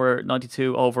 3, number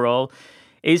 92 overall.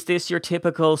 Is this your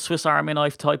typical Swiss Army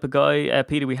knife type of guy?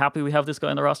 Pete, are we happy we have this guy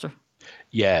on the roster?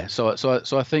 Yeah, so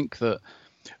I think that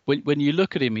when you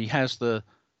look at him, he has the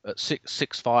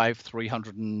 6'5",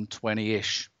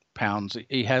 320-ish pounds.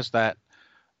 He has that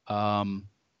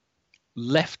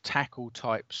left tackle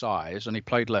type size, and he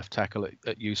played left tackle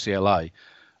at UCLA.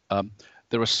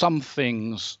 There are some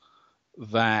things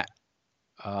that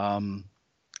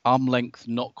arm length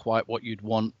not quite what you'd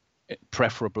want,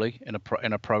 preferably in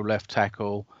a pro left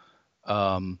tackle.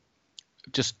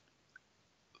 Just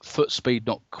foot speed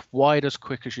not quite as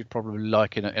quick as you'd probably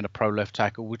like in a pro left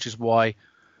tackle, which is why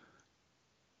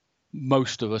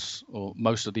most of us, or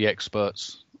most of the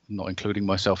experts, not including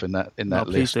myself in that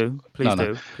list. Please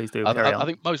do. I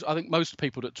think most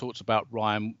people that talked about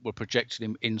Ryan were projecting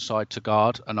him inside to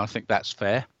guard, and I think that's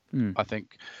fair. I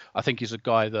think he's a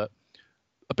guy that,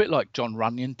 a bit like John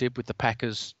Runyon did with the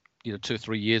Packers, 2 or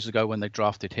 3 years ago when they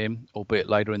drafted him, albeit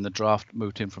later in the draft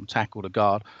moved him from tackle to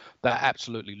guard. That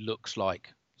absolutely looks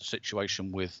like the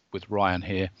situation with Ryan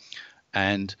here,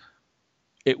 and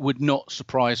it would not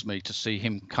surprise me to see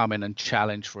him come in and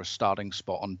challenge for a starting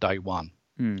spot on day one.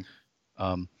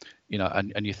 And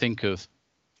you think of,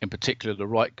 in particular, the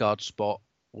right guard spot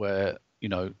where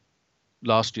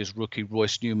last year's rookie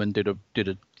Royce Newman did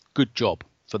a good job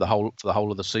for the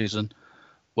whole of the season.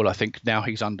 Well, I think now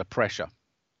he's under pressure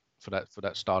for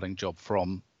that starting job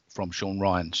from Sean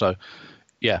Ryan. So,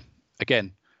 yeah,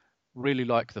 again, really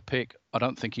like the pick. I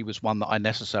don't think he was one that I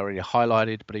necessarily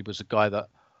highlighted, but he was a guy that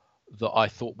I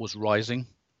thought was rising,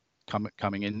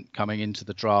 coming into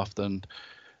the draft. And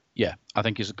yeah, I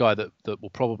think he's a guy that will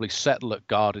probably settle at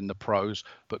guard in the pros,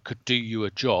 but could do you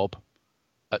a job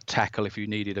at tackle if you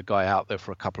needed a guy out there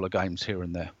for a couple of games here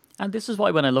and there. And this is why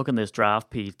when I look in this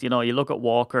draft, Pete, you look at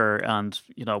Walker and,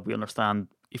 we understand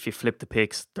if you flip the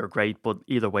picks, they're great. But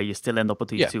either way, you still end up with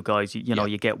these two guys.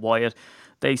 You get Wyatt.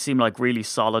 They seem like really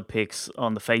solid picks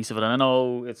on the face of it. And I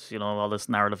know it's, all this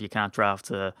narrative you can't draft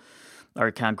or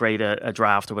can't grade a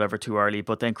draft or whatever too early.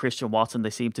 But then Christian Watson, they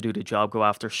seem to do the job, go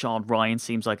after. Sean Ryan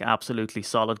seems like absolutely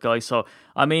solid guy. So,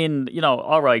 I mean,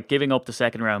 all right, giving up the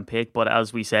second round pick. But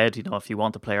as we said, if you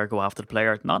want the player, go after the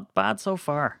player. Not bad so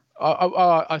far.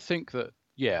 I think that,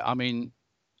 yeah, I mean,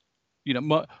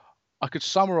 I could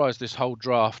summarize this whole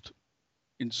draft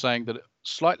in saying that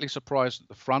slightly surprised at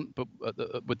the front, but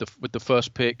with the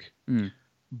first pick,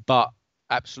 but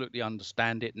absolutely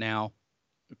understand it now.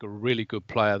 We've got a really good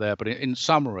player there. But in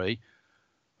summary,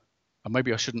 and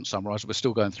maybe I shouldn't summarize it, we're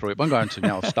still going through it, but I'm going to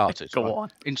now. I've started. Go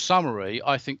on. In summary,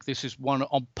 I think this is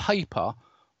on paper,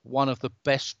 one of the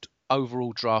best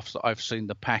overall drafts that I've seen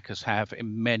the Packers have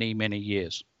in many, many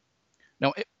years.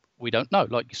 Now, we don't know,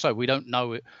 like you say, we don't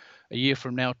know it a year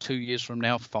from now, 2 years from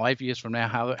now, 5 years from now,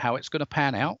 how it's going to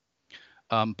pan out.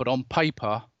 But on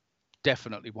paper,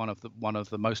 definitely one of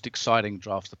the most exciting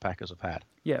drafts the Packers have had.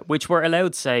 Yeah, which we're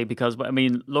allowed to say because, I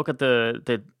mean, look at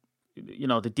the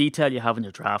detail you have in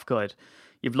your draft guide.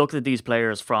 You've looked at these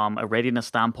players from a readiness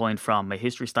standpoint, from a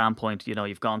history standpoint.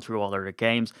 You've gone through all their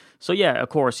games. So yeah, of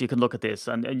course you can look at this,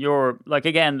 and you're like,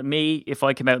 again, me, if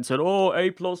I came out and said, "Oh,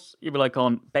 A+," you'd be like,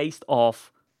 "On based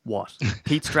off what?"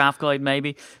 Pete's draft guide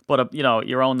maybe, but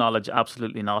your own knowledge,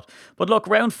 absolutely not. But look,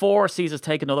 round 4 sees us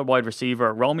take another wide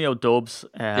receiver, Romeo Doubs.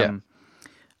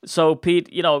 So, Pete,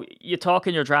 you talk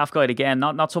in your draft guide again,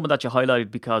 not someone that you highlighted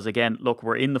because, again, look,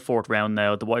 we're in the 4th round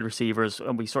now, the wide receivers,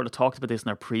 and we sort of talked about this in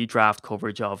our pre-draft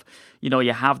coverage of, you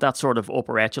have that sort of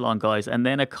upper echelon guys, and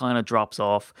then it kind of drops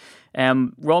off.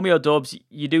 Romeo Doubs,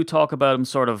 you do talk about him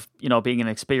sort of, being an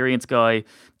experienced guy,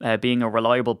 being a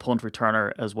reliable punt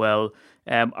returner as well.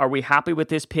 Are we happy with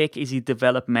this pick? Is he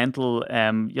developmental,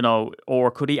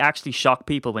 or could he actually shock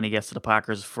people when he gets to the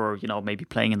Packers for, maybe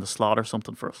playing in the slot or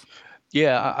something for us?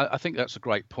 Yeah, I think that's a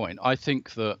great point. I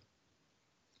think that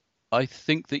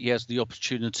he has the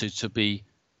opportunity to be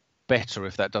better,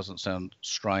 if that doesn't sound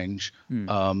strange,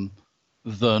 than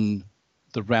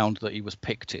the round that he was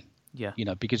picked in. Yeah,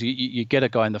 because you get a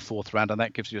guy in the 4th round, and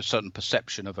that gives you a certain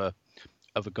perception of a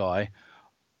guy.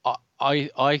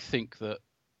 I think that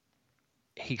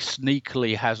he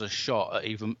sneakily has a shot at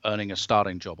even earning a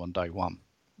starting job on day one.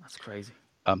 That's crazy.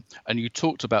 And you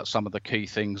talked about some of the key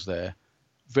things there.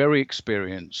 Very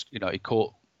experienced. You know, he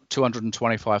caught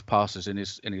 225 passes in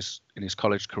his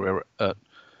college career at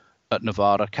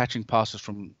Nevada, catching passes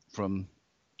from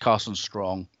Carson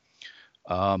Strong.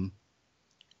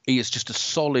 He is just a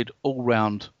solid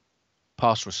all-round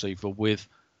pass receiver with,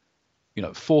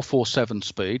 4.47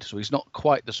 speed. So he's not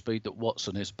quite the speed that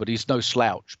Watson is, but he's no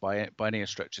slouch by any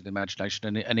stretch of the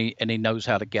imagination, and he knows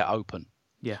how to get open.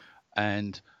 Yeah.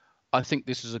 And I think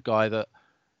this is a guy that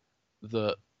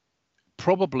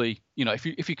probably,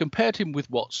 if you compared him with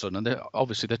Watson, and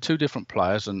they're two different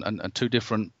players and two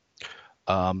different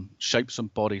shapes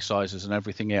and body sizes and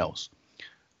everything else,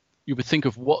 you would think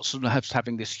of Watson as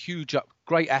having this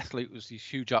great athlete with this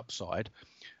huge upside,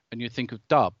 and you think of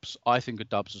Dubs. I think of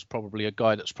Dubs as probably a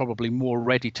guy that's probably more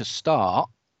ready to start,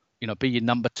 be your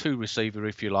number 2 receiver,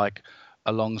 if you like,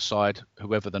 alongside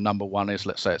whoever the number 1 is.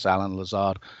 Let's say it's Alan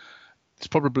Lazard. It's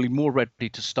probably more ready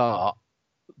to start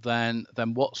than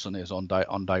Watson is on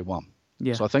day one.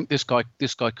 Yeah. So I think this guy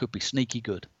could be sneaky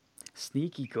good.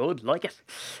 Sneaky good, like it.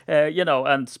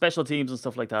 And special teams and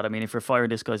stuff like that. I mean, if you're firing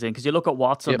this guy's in, because you look at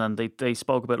Watson and they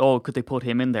spoke about, could they put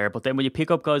him in there? But then when you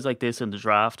pick up guys like this in the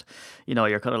draft,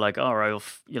 you're kind of like, all right,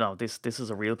 this is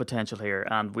a real potential here.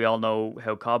 And we all know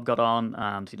how Cobb got on,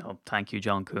 and thank you,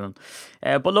 John Kuhn.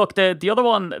 But look, the other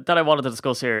one that I wanted to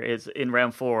discuss here is in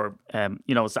round 4.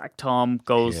 Zach Tom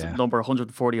goes number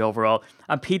 140 overall,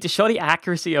 and Pete, to show the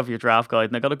accuracy of your draft guide,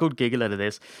 and I got a good giggle out of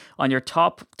this, on your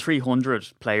top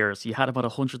 300 players, you had about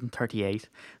 138.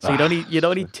 So you'd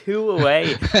only 2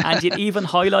 away, and you'd even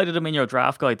highlighted him in your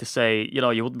draft guide to say, you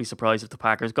wouldn't be surprised if the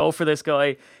Packers go for this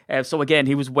guy. So again,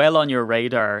 he was well on your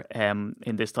radar in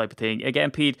this type of thing. Again,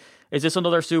 Pete, is this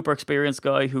another super experienced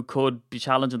guy who could be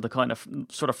challenging the kind of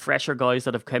sort of fresher guys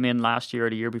that have come in last year or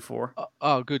the year before?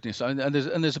 Oh goodness! And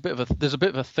there's a bit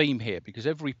of a theme here, because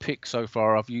every pick so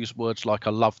far I've used words like "I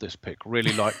love this pick,"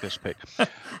 "really like this pick,"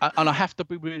 and I have to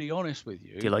be really honest with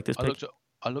you. Do you like this pick?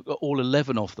 I looked at all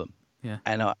 11 of them,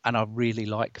 and I really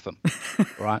like them,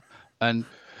 right? And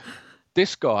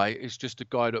this guy is just a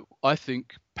guy that I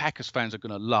think Packers fans are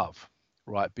going to love,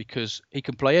 right? Because he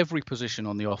can play every position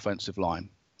on the offensive line.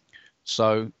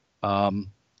 So a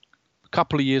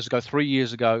couple of years ago, 3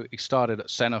 years ago, he started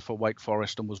at center for Wake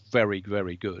Forest and was very,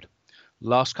 very good.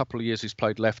 Last couple of years, he's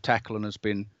played left tackle and has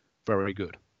been very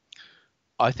good.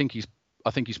 I think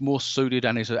he's more suited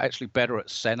and is actually better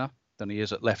at center than he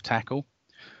is at left tackle.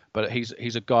 But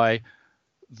he's a guy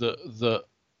that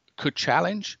could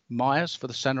challenge Myers for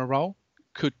the center role,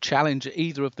 could challenge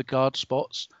either of the guard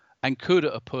spots, and could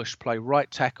at a push play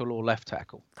right tackle or left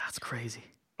tackle. That's crazy.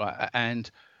 Right, and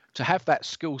to have that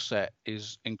skill set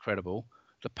is incredible.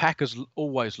 The Packers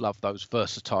always love those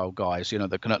versatile guys,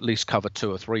 that can at least cover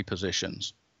 2 or 3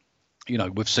 positions.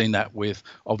 We've seen that with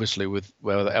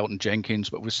Elton Jenkins,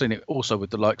 but we've seen it also with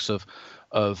the likes of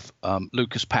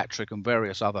Lucas Patrick and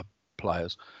various other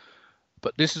players.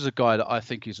 But this is a guy that I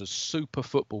think is a super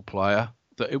football player,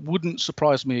 that it wouldn't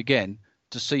surprise me again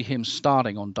to see him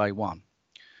starting on day one.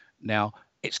 Now,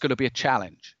 it's going to be a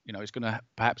challenge. He's going to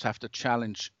perhaps have to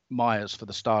challenge Myers for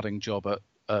the starting job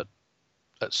at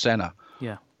center.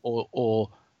 Yeah. Or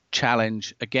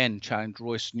challenge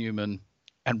Royce Newman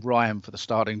and Ryan for the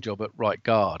starting job at right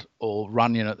guard, or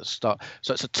Runyon at the start.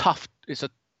 So it's a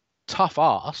tough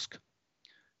ask,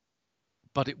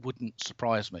 but it wouldn't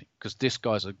surprise me, because this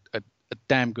guy's a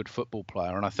damn good football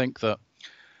player. And I think that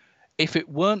if it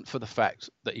weren't for the fact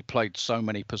that he played so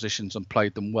many positions and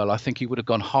played them well, I think he would have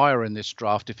gone higher in this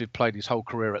draft if he'd played his whole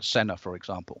career at center, for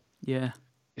example. Yeah.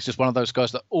 It's just one of those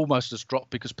guys that almost has dropped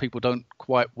because people don't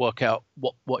quite work out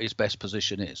what his best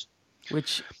position is.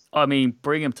 Which,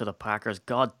 bring him to the Packers.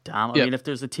 God damn. I mean, if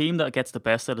there's a team that gets the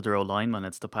best out of their O-lineman,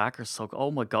 it's the Packers. So,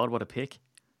 oh my God, what a pick.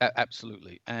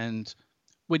 Absolutely. And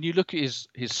when you look at his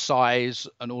size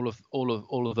and all of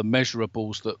the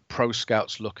measurables that pro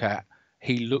scouts look at,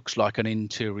 he looks like an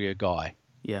interior guy.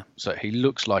 Yeah. So he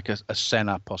looks like a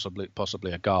center,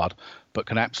 possibly a guard, but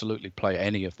can absolutely play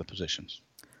any of the positions.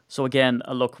 So again,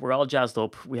 look, we're all jazzed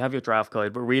up. We have your draft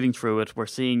guide. We're reading through it. We're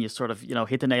seeing you sort of,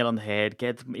 hit the nail on the head,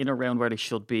 get them in around where they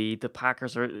should be. The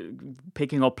Packers are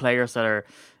picking up players that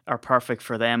are perfect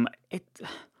for them.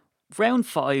 Round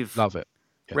 5. Love it.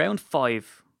 Yeah. Round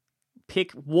 5,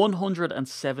 pick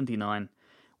 179.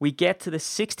 We get to the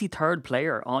 63rd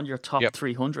player on your top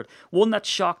 300. One that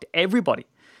shocked everybody.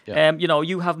 Yeah.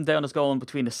 You have him down as going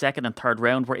between the 2nd and 3rd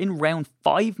round. We're in round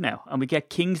 5 now, and we get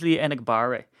Kingsley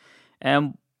Enagbare.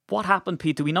 What happened,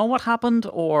 Pete? Do we know what happened,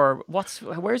 or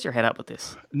where's your head at with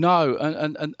this? No,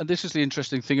 and this is the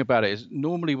interesting thing about it is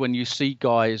normally when you see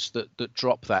guys that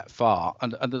drop that far,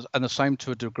 and the same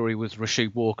to a degree with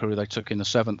Rashid Walker, who they took in the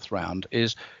 7th round,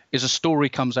 is a story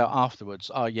comes out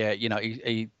afterwards. Oh yeah,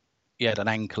 he had an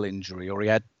ankle injury, or he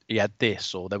had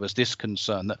this, or there was this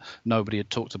concern that nobody had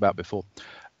talked about before.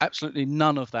 Absolutely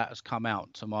none of that has come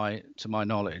out to my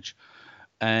knowledge,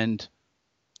 and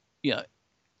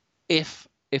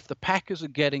if the Packers are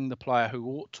getting the player who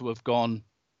ought to have gone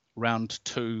round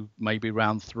 2, maybe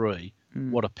round 3,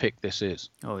 what a pick this is.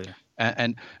 Oh yeah.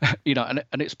 And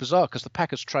it's bizarre because the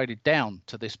Packers traded down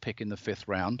to this pick in the 5th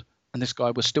round, and this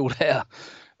guy was still there.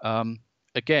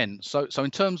 Again, so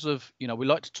in terms of, we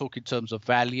like to talk in terms of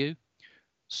value.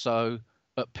 So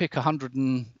at pick 100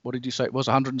 and what did you say it was,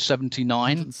 179?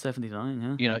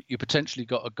 179, yeah. You potentially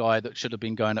got a guy that should have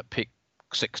been going at pick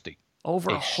 60.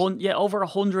 Over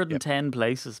 110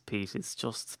 places, Pete. It's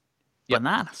just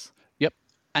bananas. Yep.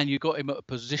 And you got him at a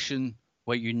position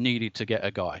where you needed to get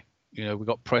a guy. We've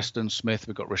got Preston Smith,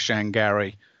 we've got Rashan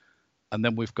Gary, and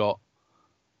then we've got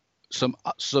some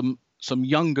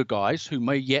younger guys who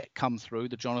may yet come through,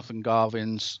 the Jonathan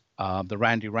Garvins, the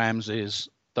Randy Ramseys,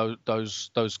 those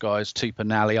guys, Tipa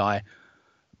Nalii.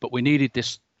 But we needed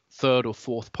this 3rd or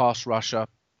 4th pass rusher.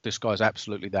 This guy's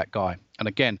absolutely that guy. And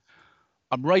again,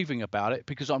 I'm raving about it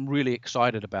because I'm really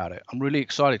excited about it. I'm really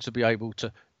excited to be able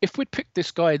to, if we'd picked this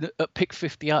guy at pick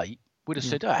 58, we'd have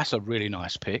said, that's a really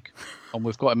nice pick. And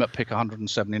we've got him at pick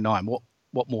 179.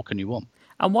 What more can you want?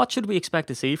 And what should we expect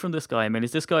to see from this guy? I mean,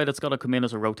 is this guy that's got to come in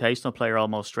as a rotational player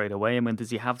almost straight away? I mean, does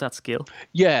he have that skill?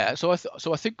 Yeah, so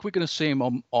I think we're going to see him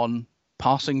on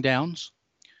passing downs.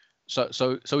 So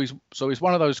he's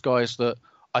one of those guys that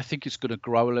I think is going to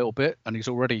grow a little bit, and he's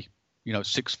already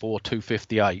 6'4",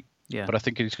 258. Yeah. But I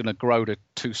think he's going to grow to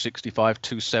 265,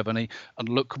 270, and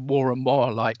look more and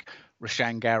more like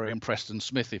Rashan Gary and Preston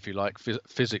Smith, if you like,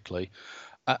 physically.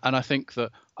 And I think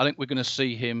we're going to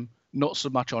see him not so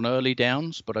much on early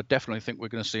downs, but I definitely think we're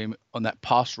going to see him on that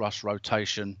pass rush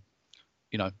rotation,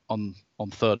 on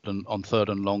 3rd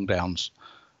and long downs.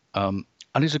 And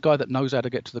he's a guy that knows how to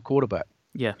get to the quarterback.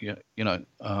 Yeah.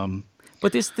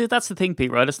 But that's the thing,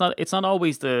 Pete, right? It's not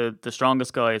always the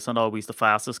strongest guy. It's not always the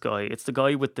fastest guy. It's the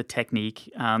guy with the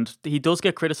technique. And he does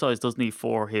get criticised, doesn't he,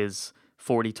 for his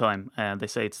 40 time. And they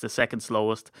say it's the 2nd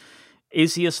slowest.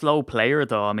 Is he a slow player,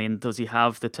 though? I mean, does he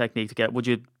have the technique to get? Would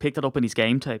you pick that up in his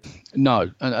game tape?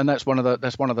 No, and that's one of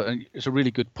the. It's a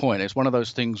really good point. It's one of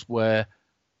those things where,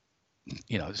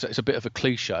 it's a bit of a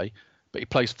cliche, but he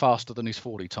plays faster than his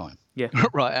 40 time. Yeah,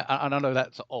 right. And I know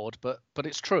that's odd, but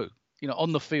it's true.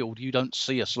 On the field, you don't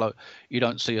see a slow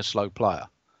player.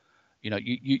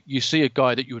 You see a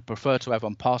guy that you would prefer to have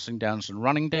on passing downs and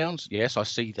running downs. Yes, I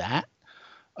see that.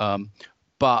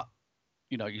 But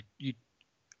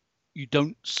you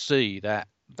don't see that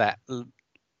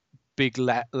big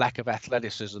lack of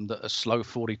athleticism that a slow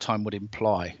 40 time would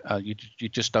imply. You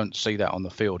just don't see that on the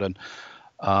field. And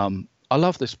I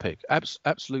love this pick.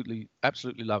 Absolutely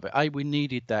love it. A, we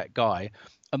needed that guy.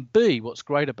 And B, what's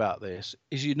great about this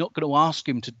is you're not going to ask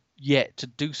him to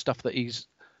do stuff that he's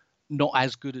not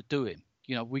as good at doing.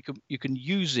 You can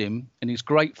use him in his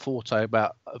great forte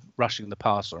about rushing the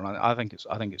passer, and I think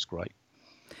it's great.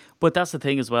 But that's the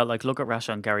thing as well. Like, look at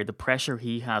Rashan Gary, the pressure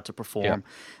he had to perform,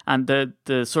 and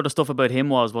the sort of stuff about him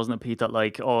wasn't it, Pete?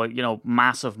 That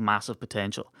massive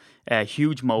potential,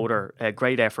 huge motor,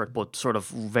 great effort, but sort of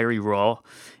very raw.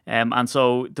 And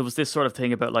so there was this sort of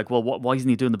thing about why isn't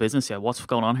he doing the business yet? What's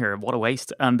going on here? What a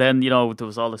waste. And then there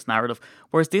was all this narrative.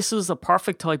 Whereas this is a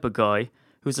perfect type of guy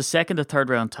who's a 2nd or 3rd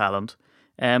round talent.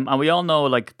 And we all know,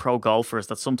 pro golfers,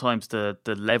 that sometimes the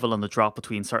level and the drop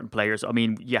between certain players, I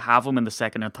mean, you have him in the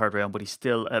 2nd and 3rd round, but he's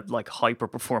still a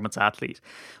hyper-performance athlete.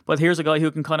 But here's a guy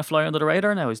who can kind of fly under the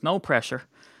radar now. He's no pressure.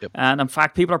 Yep. And in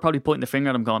fact, people are probably pointing the finger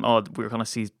at him going, we're going to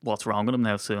see what's wrong with him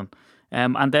now soon.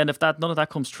 And then if none of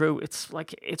that comes true, it's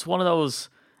one of those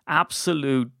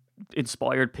absolute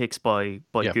inspired picks by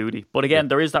Goody. But again,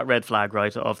 there is that red flag,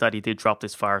 right, of that he did drop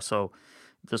this far, so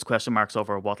there's question marks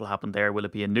over what will happen there. Will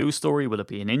it be a news story? Will it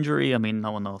be an injury? I mean,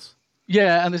 no one knows.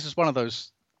 Yeah, and this is one of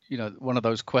those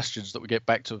questions that we get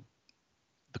back to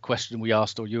the question we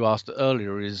asked, or you asked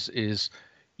earlier, is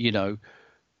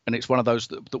and it's one of those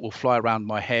that will fly around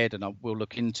my head and I will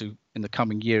look into in the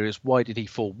coming year is, why did he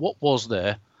fall? What was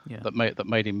there that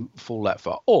made him fall that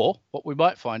far? Or what we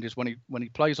might find is when he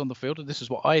plays on the field, and this is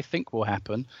what I think will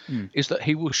happen, is that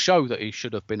he will show that he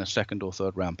should have been a 2nd or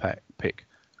 3rd round pick.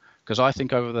 Because I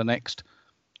think over the next,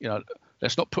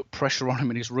 let's not put pressure on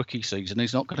him in his rookie season.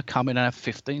 He's not going to come in and have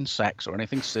 15 sacks or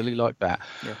anything silly like that.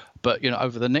 Yeah. But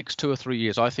over the next 2 or 3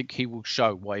 years, I think he will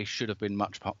show why he should have been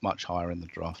much higher in the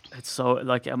draft. It's so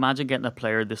imagine getting a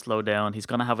player this low down. He's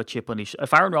gonna have a chip on his.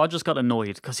 If Aaron Rodgers got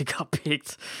annoyed because he got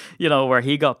picked, where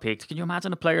he got picked, can you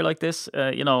imagine a player like this?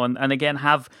 And again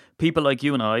have people like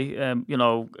you and I,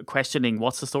 questioning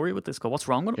what's the story with this guy, what's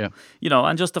wrong with him,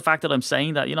 and just the fact that I'm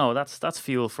saying that, that's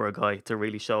fuel for a guy to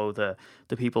really show the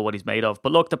people what he's made of.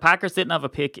 But look, the Packers didn't have a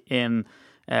pick in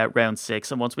round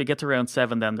 6, and once we get to round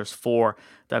 7, then there's 4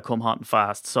 that come hot and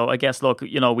fast. So I guess, look,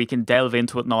 we can delve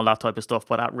into it and all that type of stuff,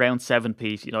 but at round 7,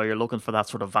 Pete, you're looking for that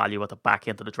sort of value at the back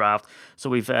end of the draft. So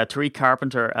we've Tariq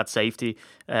Carpenter at safety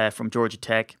from Georgia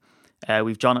Tech.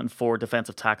 We've Jonathan Ford,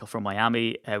 defensive tackle from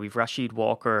Miami. We've Rashid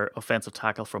Walker, offensive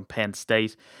tackle from Penn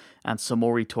State, and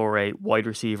Samori Toure, wide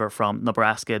receiver from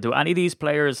Nebraska. Do any of these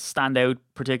players stand out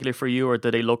particularly for you, or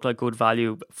do they look like good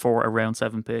value for a round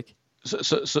 7 pick?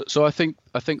 So I think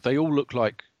they all look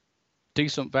like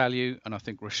decent value, and I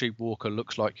think Rashid Walker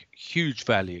looks like huge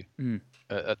value.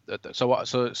 So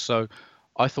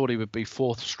I thought he would be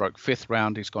 4th/5th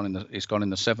round. He's gone in the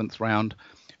 7th round.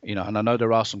 And I know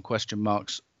there are some question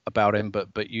marks about him,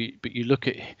 but you look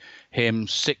at him,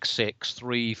 6'6",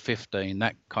 315,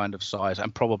 that kind of size,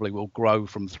 and probably will grow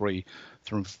from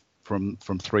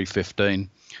 315.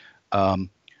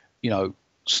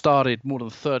 Started more than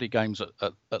 30 games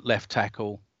at left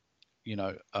tackle,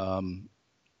 at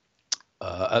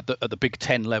the Big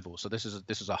Ten level. So this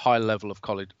is a high level of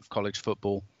college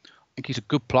football. I think he's a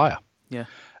good player. Yeah.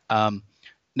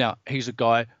 Now he's a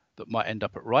guy that might end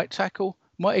up at right tackle,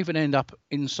 might even end up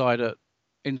inside at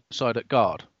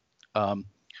guard. And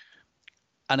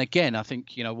again, I think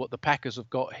what the Packers have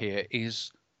got here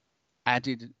is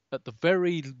added, at the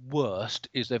very worst,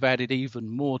 is they've added even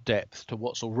more depth to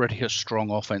what's already a strong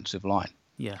offensive line.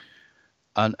 Yeah.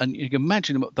 And you can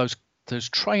imagine those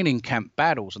training camp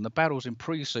battles and the battles in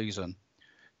preseason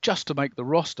just to make the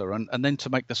roster and then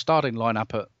to make the starting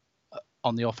lineup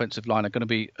on the offensive line are going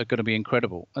to be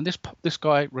incredible. And this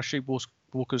guy Rashid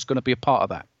Walker is going to be a part of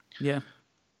that. Yeah.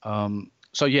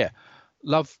 So yeah,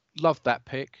 love that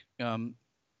pick.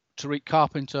 Tariq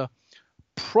Carpenter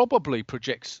probably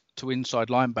projects to inside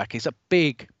linebacker. He's a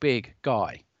big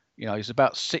guy. He's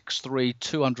about 6'3",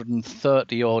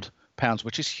 230 odd pounds,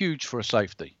 which is huge for a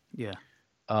safety. Yeah.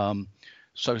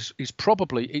 So he's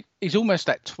almost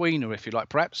that tweener, if you like,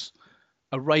 perhaps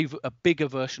a bigger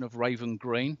version of Raven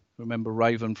Green. Remember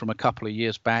Raven from a couple of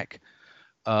years back.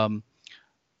 But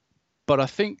I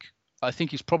think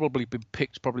he's probably been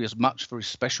picked as much for his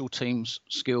special teams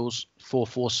skills.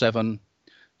 4.47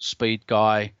 speed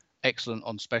guy. Excellent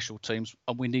on special teams,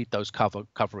 and we need those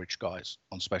coverage guys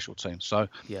on special teams. So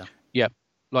yeah,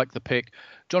 like the pick.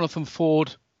 Jonathan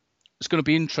Ford is going to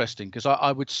be interesting because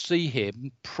I would see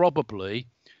him probably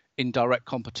in direct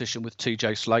competition with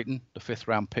TJ Slayton, the 5th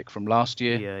round pick from last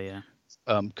year. Yeah.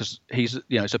 Because he's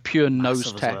it's a pure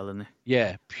nose tackle. Well,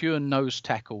 yeah, pure nose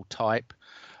tackle type.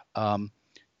 So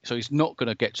he's not going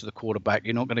to get to the quarterback.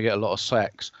 You're not going to get a lot of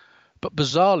sacks. But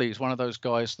bizarrely, he's one of those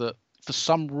guys that for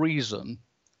some reason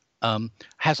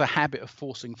has a habit of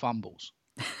forcing fumbles.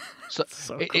 So,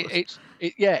 it's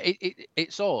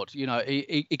odd.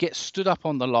 He gets stood up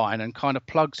on the line and kind of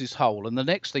plugs his hole, and the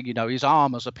next thing you know, his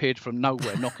arm has appeared from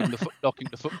nowhere, knocking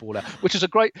the football out. Which is a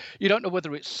great. You don't know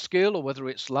whether it's skill or whether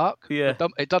it's luck. Yeah,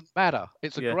 it doesn't matter.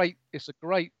 It's a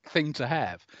great thing to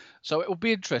have. So it will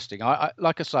be interesting. I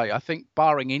like I say, I think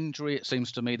barring injury, it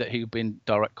seems to me that he'll be in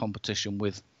direct competition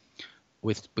with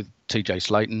TJ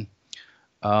Slayton.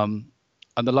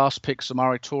 And the last pick,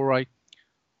 Samori Toure,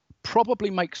 probably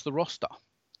makes the roster.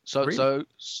 So he's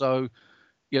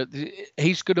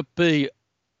going to be,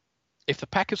 if the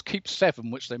Packers keep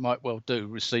 7, which they might well do,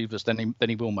 receivers, then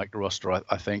he will make the roster,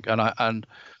 I think. And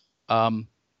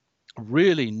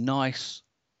really nice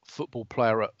football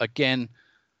player. Again,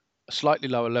 a slightly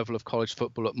lower level of college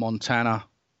football at Montana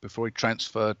before he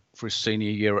transferred for his senior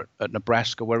year at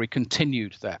Nebraska, where he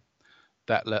continued that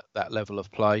level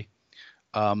of play.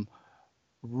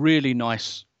 Really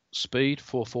nice speed,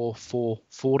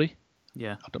 4.40.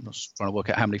 Yeah, I'm not trying to work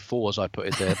out how many 4s I put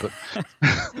in there,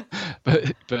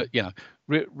 but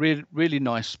really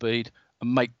nice speed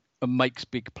and makes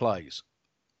big plays.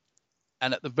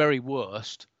 And at the very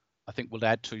worst, I think will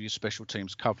add to your special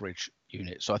teams coverage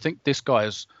unit. So I think this guy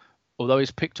is, although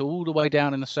he's picked all the way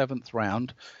down in the 7th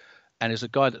round, and is a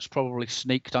guy that's probably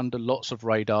sneaked under lots of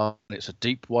radar, and it's a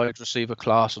deep wide receiver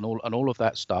class and all of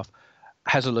that stuff,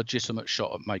 has a legitimate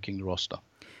shot at making the roster.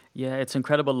 Yeah, it's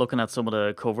incredible looking at some of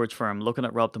the coverage for him. Looking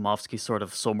at Rob Domofsky's sort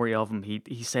of summary of him,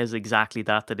 he says exactly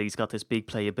that he's got this big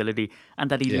playability and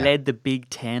that he led the Big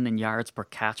Ten in yards per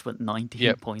catch with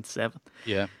 19.7.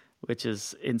 Yeah. which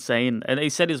is insane. And he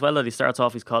said as well that he starts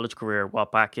off his college career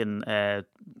back in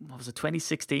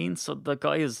 2016. So the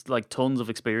guy has like tons of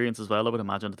experience as well, I would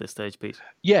imagine, at this stage, Pete.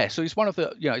 Yeah, so he's one of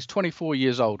the he's 24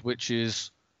 years old, which is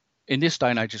in this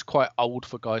day and age is quite old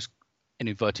for guys in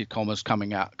inverted commas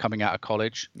coming out of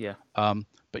college. Yeah.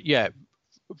 But yeah,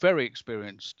 very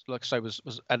experienced. Like I say, was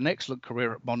had an excellent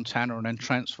career at Montana and then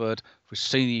transferred for his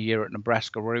senior year at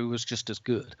Nebraska, where he was just as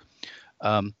good.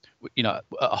 At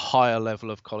a higher level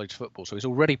of college football. So he's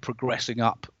already progressing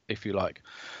up, if you like.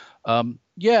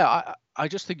 I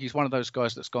just think he's one of those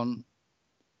guys that's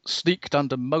sneaked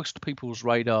under most people's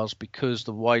radars because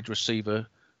the wide receiver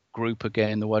group,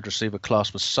 again, the wide receiver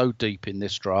class was so deep in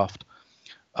this draft.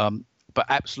 But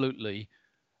absolutely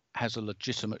has a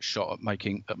legitimate shot at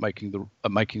making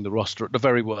the roster. At the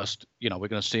very worst, we're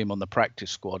going to see him on the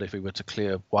practice squad if he were to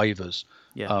clear waivers.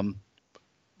 Yeah.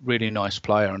 Really nice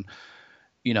player. And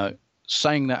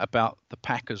saying that about the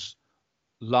Packers'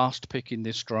 last pick in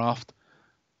this draft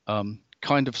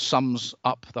kind of sums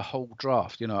up the whole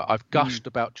draft. I've gushed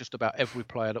about just about every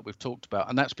player that we've talked about,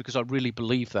 and that's because I really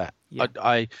believe that. Yeah.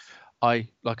 I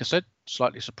like I said,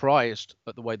 slightly surprised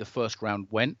at the way the first round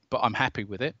went, but I'm happy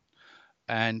with it.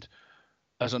 And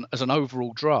as an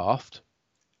overall draft,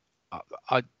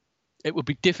 it would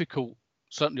be difficult,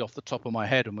 certainly off the top of my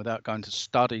head and without going to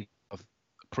study of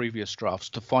previous drafts,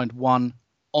 to find one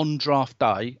on draft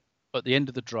day at the end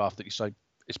of the draft that you say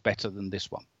is better than this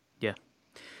one. Yeah.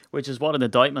 Which is what an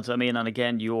indictment. I mean, and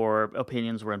again, your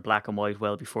opinions were in black and white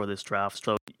well before this draft.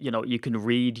 So, you can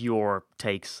read your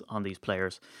takes on these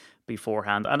players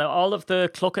beforehand. And all of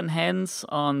the clucking hens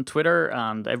on Twitter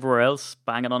and everywhere else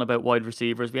banging on about wide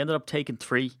receivers, we ended up taking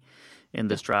 3 in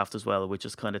this draft as well, which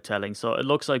is kind of telling. So it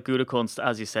looks like Gutekunst,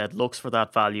 as you said, looks for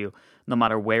that value no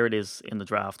matter where it is in the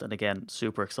draft. And again,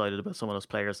 super excited about some of those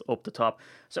players up the top.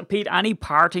 So Pete, any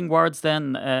parting words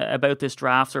then about this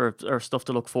draft or stuff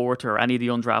to look forward to, or any of the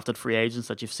undrafted free agents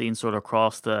that you've seen sort of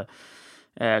cross the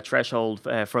threshold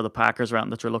for the Packers around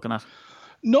that you're looking at?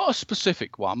 Not a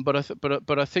specific one, but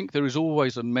I think there is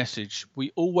always a message.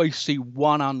 We always see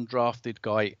one undrafted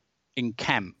guy in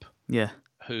camp,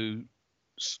 who,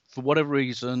 for whatever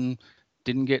reason,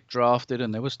 didn't get drafted,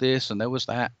 and there was this and there was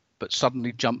that, but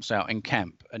suddenly jumps out in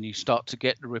camp, and you start to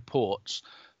get the reports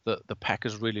that the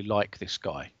Packers really like this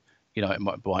guy. It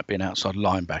might be an outside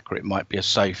linebacker, it might be a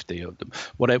safety, or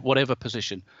whatever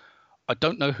position. I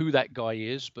don't know who that guy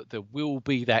is, but there will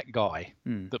be that guy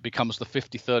that becomes the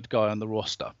 53rd guy on the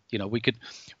roster. We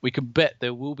can bet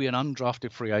there will be an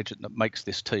undrafted free agent that makes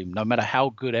this team, no matter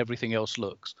how good everything else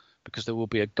looks, because there will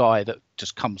be a guy that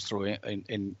just comes through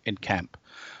in camp.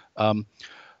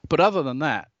 But other than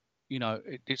that,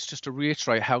 it's just to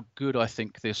reiterate how good I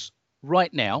think this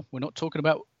right now. We're not talking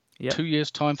about 2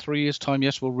 years' time, 3 years' time.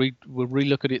 Yes, we'll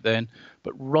relook at it then.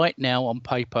 But right now on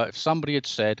paper, if somebody had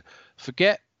said,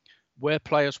 forget where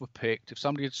players were picked, if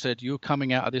somebody had said you're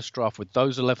coming out of this draft with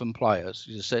those 11 players,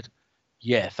 you just said,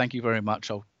 yeah, thank you very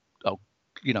much. I'll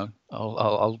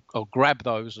grab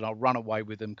those and I'll run away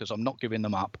with them because I'm not giving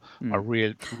them up. I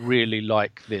really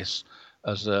like this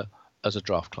as a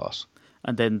draft class.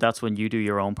 And then that's when you do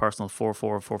your own personal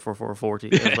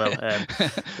 4-4-4-4-4-40 as well,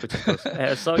 which is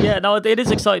good. So yeah, no, it is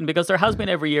exciting because there has been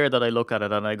every year that I look at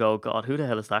it and I go, God, who the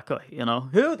hell is that guy?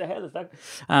 Who the hell is that guy?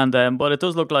 And but it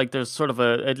does look like there's sort of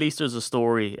at least there's a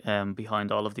story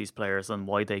behind all of these players and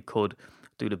why they could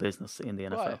do the business in the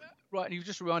NFL. Right, and you've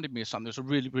just reminded me of something. There's a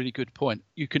really, really good point.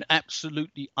 You can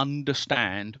absolutely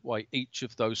understand why each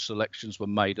of those selections were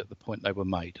made at the point they were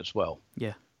made as well.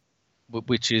 Yeah.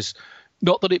 Which is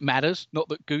not that it matters, not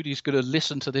that Goody's going to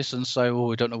listen to this and say,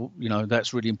 oh, I don't know,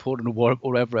 that's really important or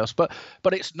whatever else. But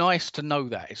it's nice to know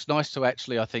that. It's nice to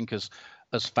actually, I think, as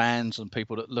fans and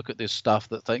people that look at this stuff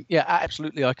that think, yeah,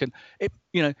 absolutely, I can.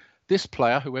 This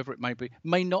player, whoever it may be,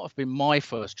 may not have been my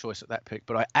first choice at that pick,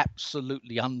 but I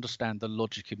absolutely understand the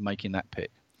logic in making that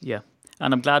pick. Yeah,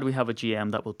 and I'm glad we have a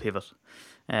GM that will pivot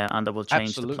and that will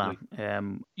change the plan.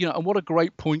 And what a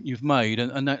great point you've made,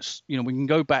 and that's, we can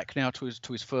go back now to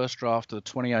his first draft, to the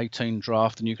 2018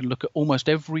 draft, and you can look at almost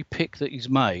every pick that he's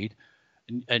made,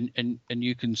 and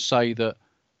you can say that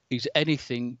he's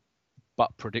anything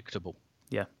but predictable.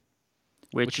 Yeah,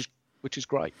 which is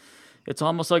great. It's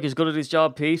almost like he's good at his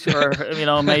job, Pete,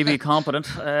 or maybe competent,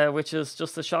 which is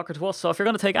just a shocker to us. So if you're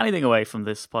going to take anything away from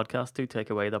this podcast, do take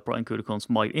away that Brian Gutekunst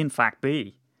might, in fact,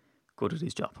 be good at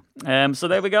his job. So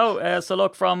there we go. So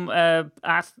look, from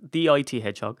at the IT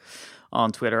Hedgehog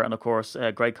on Twitter, and of course,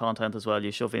 great content as well. You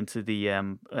shove into the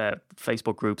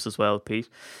Facebook groups as well, Pete.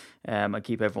 and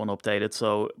keep everyone updated.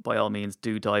 So by all means,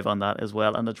 do dive on that as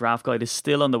well. And the draft guide is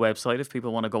still on the website if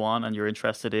people want to go on and you're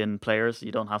interested in players.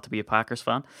 You don't have to be a Packers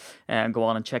fan, and go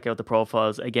on and check out the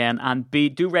profiles again. And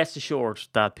do rest assured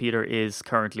that Peter is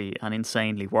currently and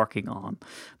insanely working on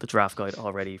the draft guide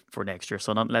already for next year.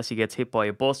 So not unless he gets hit by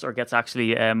a bus or gets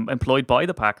actually employed by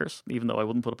the Packers, even though I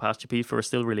wouldn't put it past you, Pete, for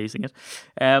still releasing it.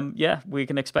 We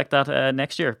can expect that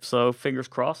next year. So fingers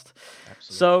crossed.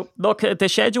 Absolutely. So look, the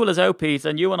schedule is out, Pete,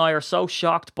 and you and I are so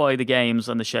shocked by the games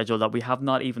and the schedule that we have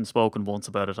not even spoken once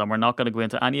about it, and we're not going to go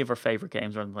into any of our favourite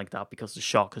games or anything like that because the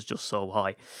shock is just so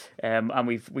high. And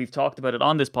we've talked about it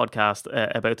on this podcast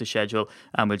about the schedule,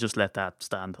 and we'll just let that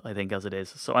stand, I think, as it is.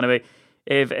 So anyway,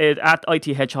 if at IT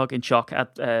Hedgehog in shock,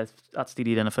 at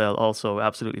STD NFL also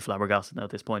absolutely flabbergasted now at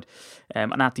this point,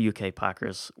 and at the UK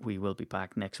Packers, we will be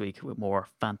back next week with more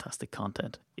fantastic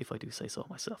content, if I do say so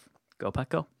myself. Go Pack,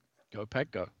 go. Go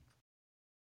Pack, go.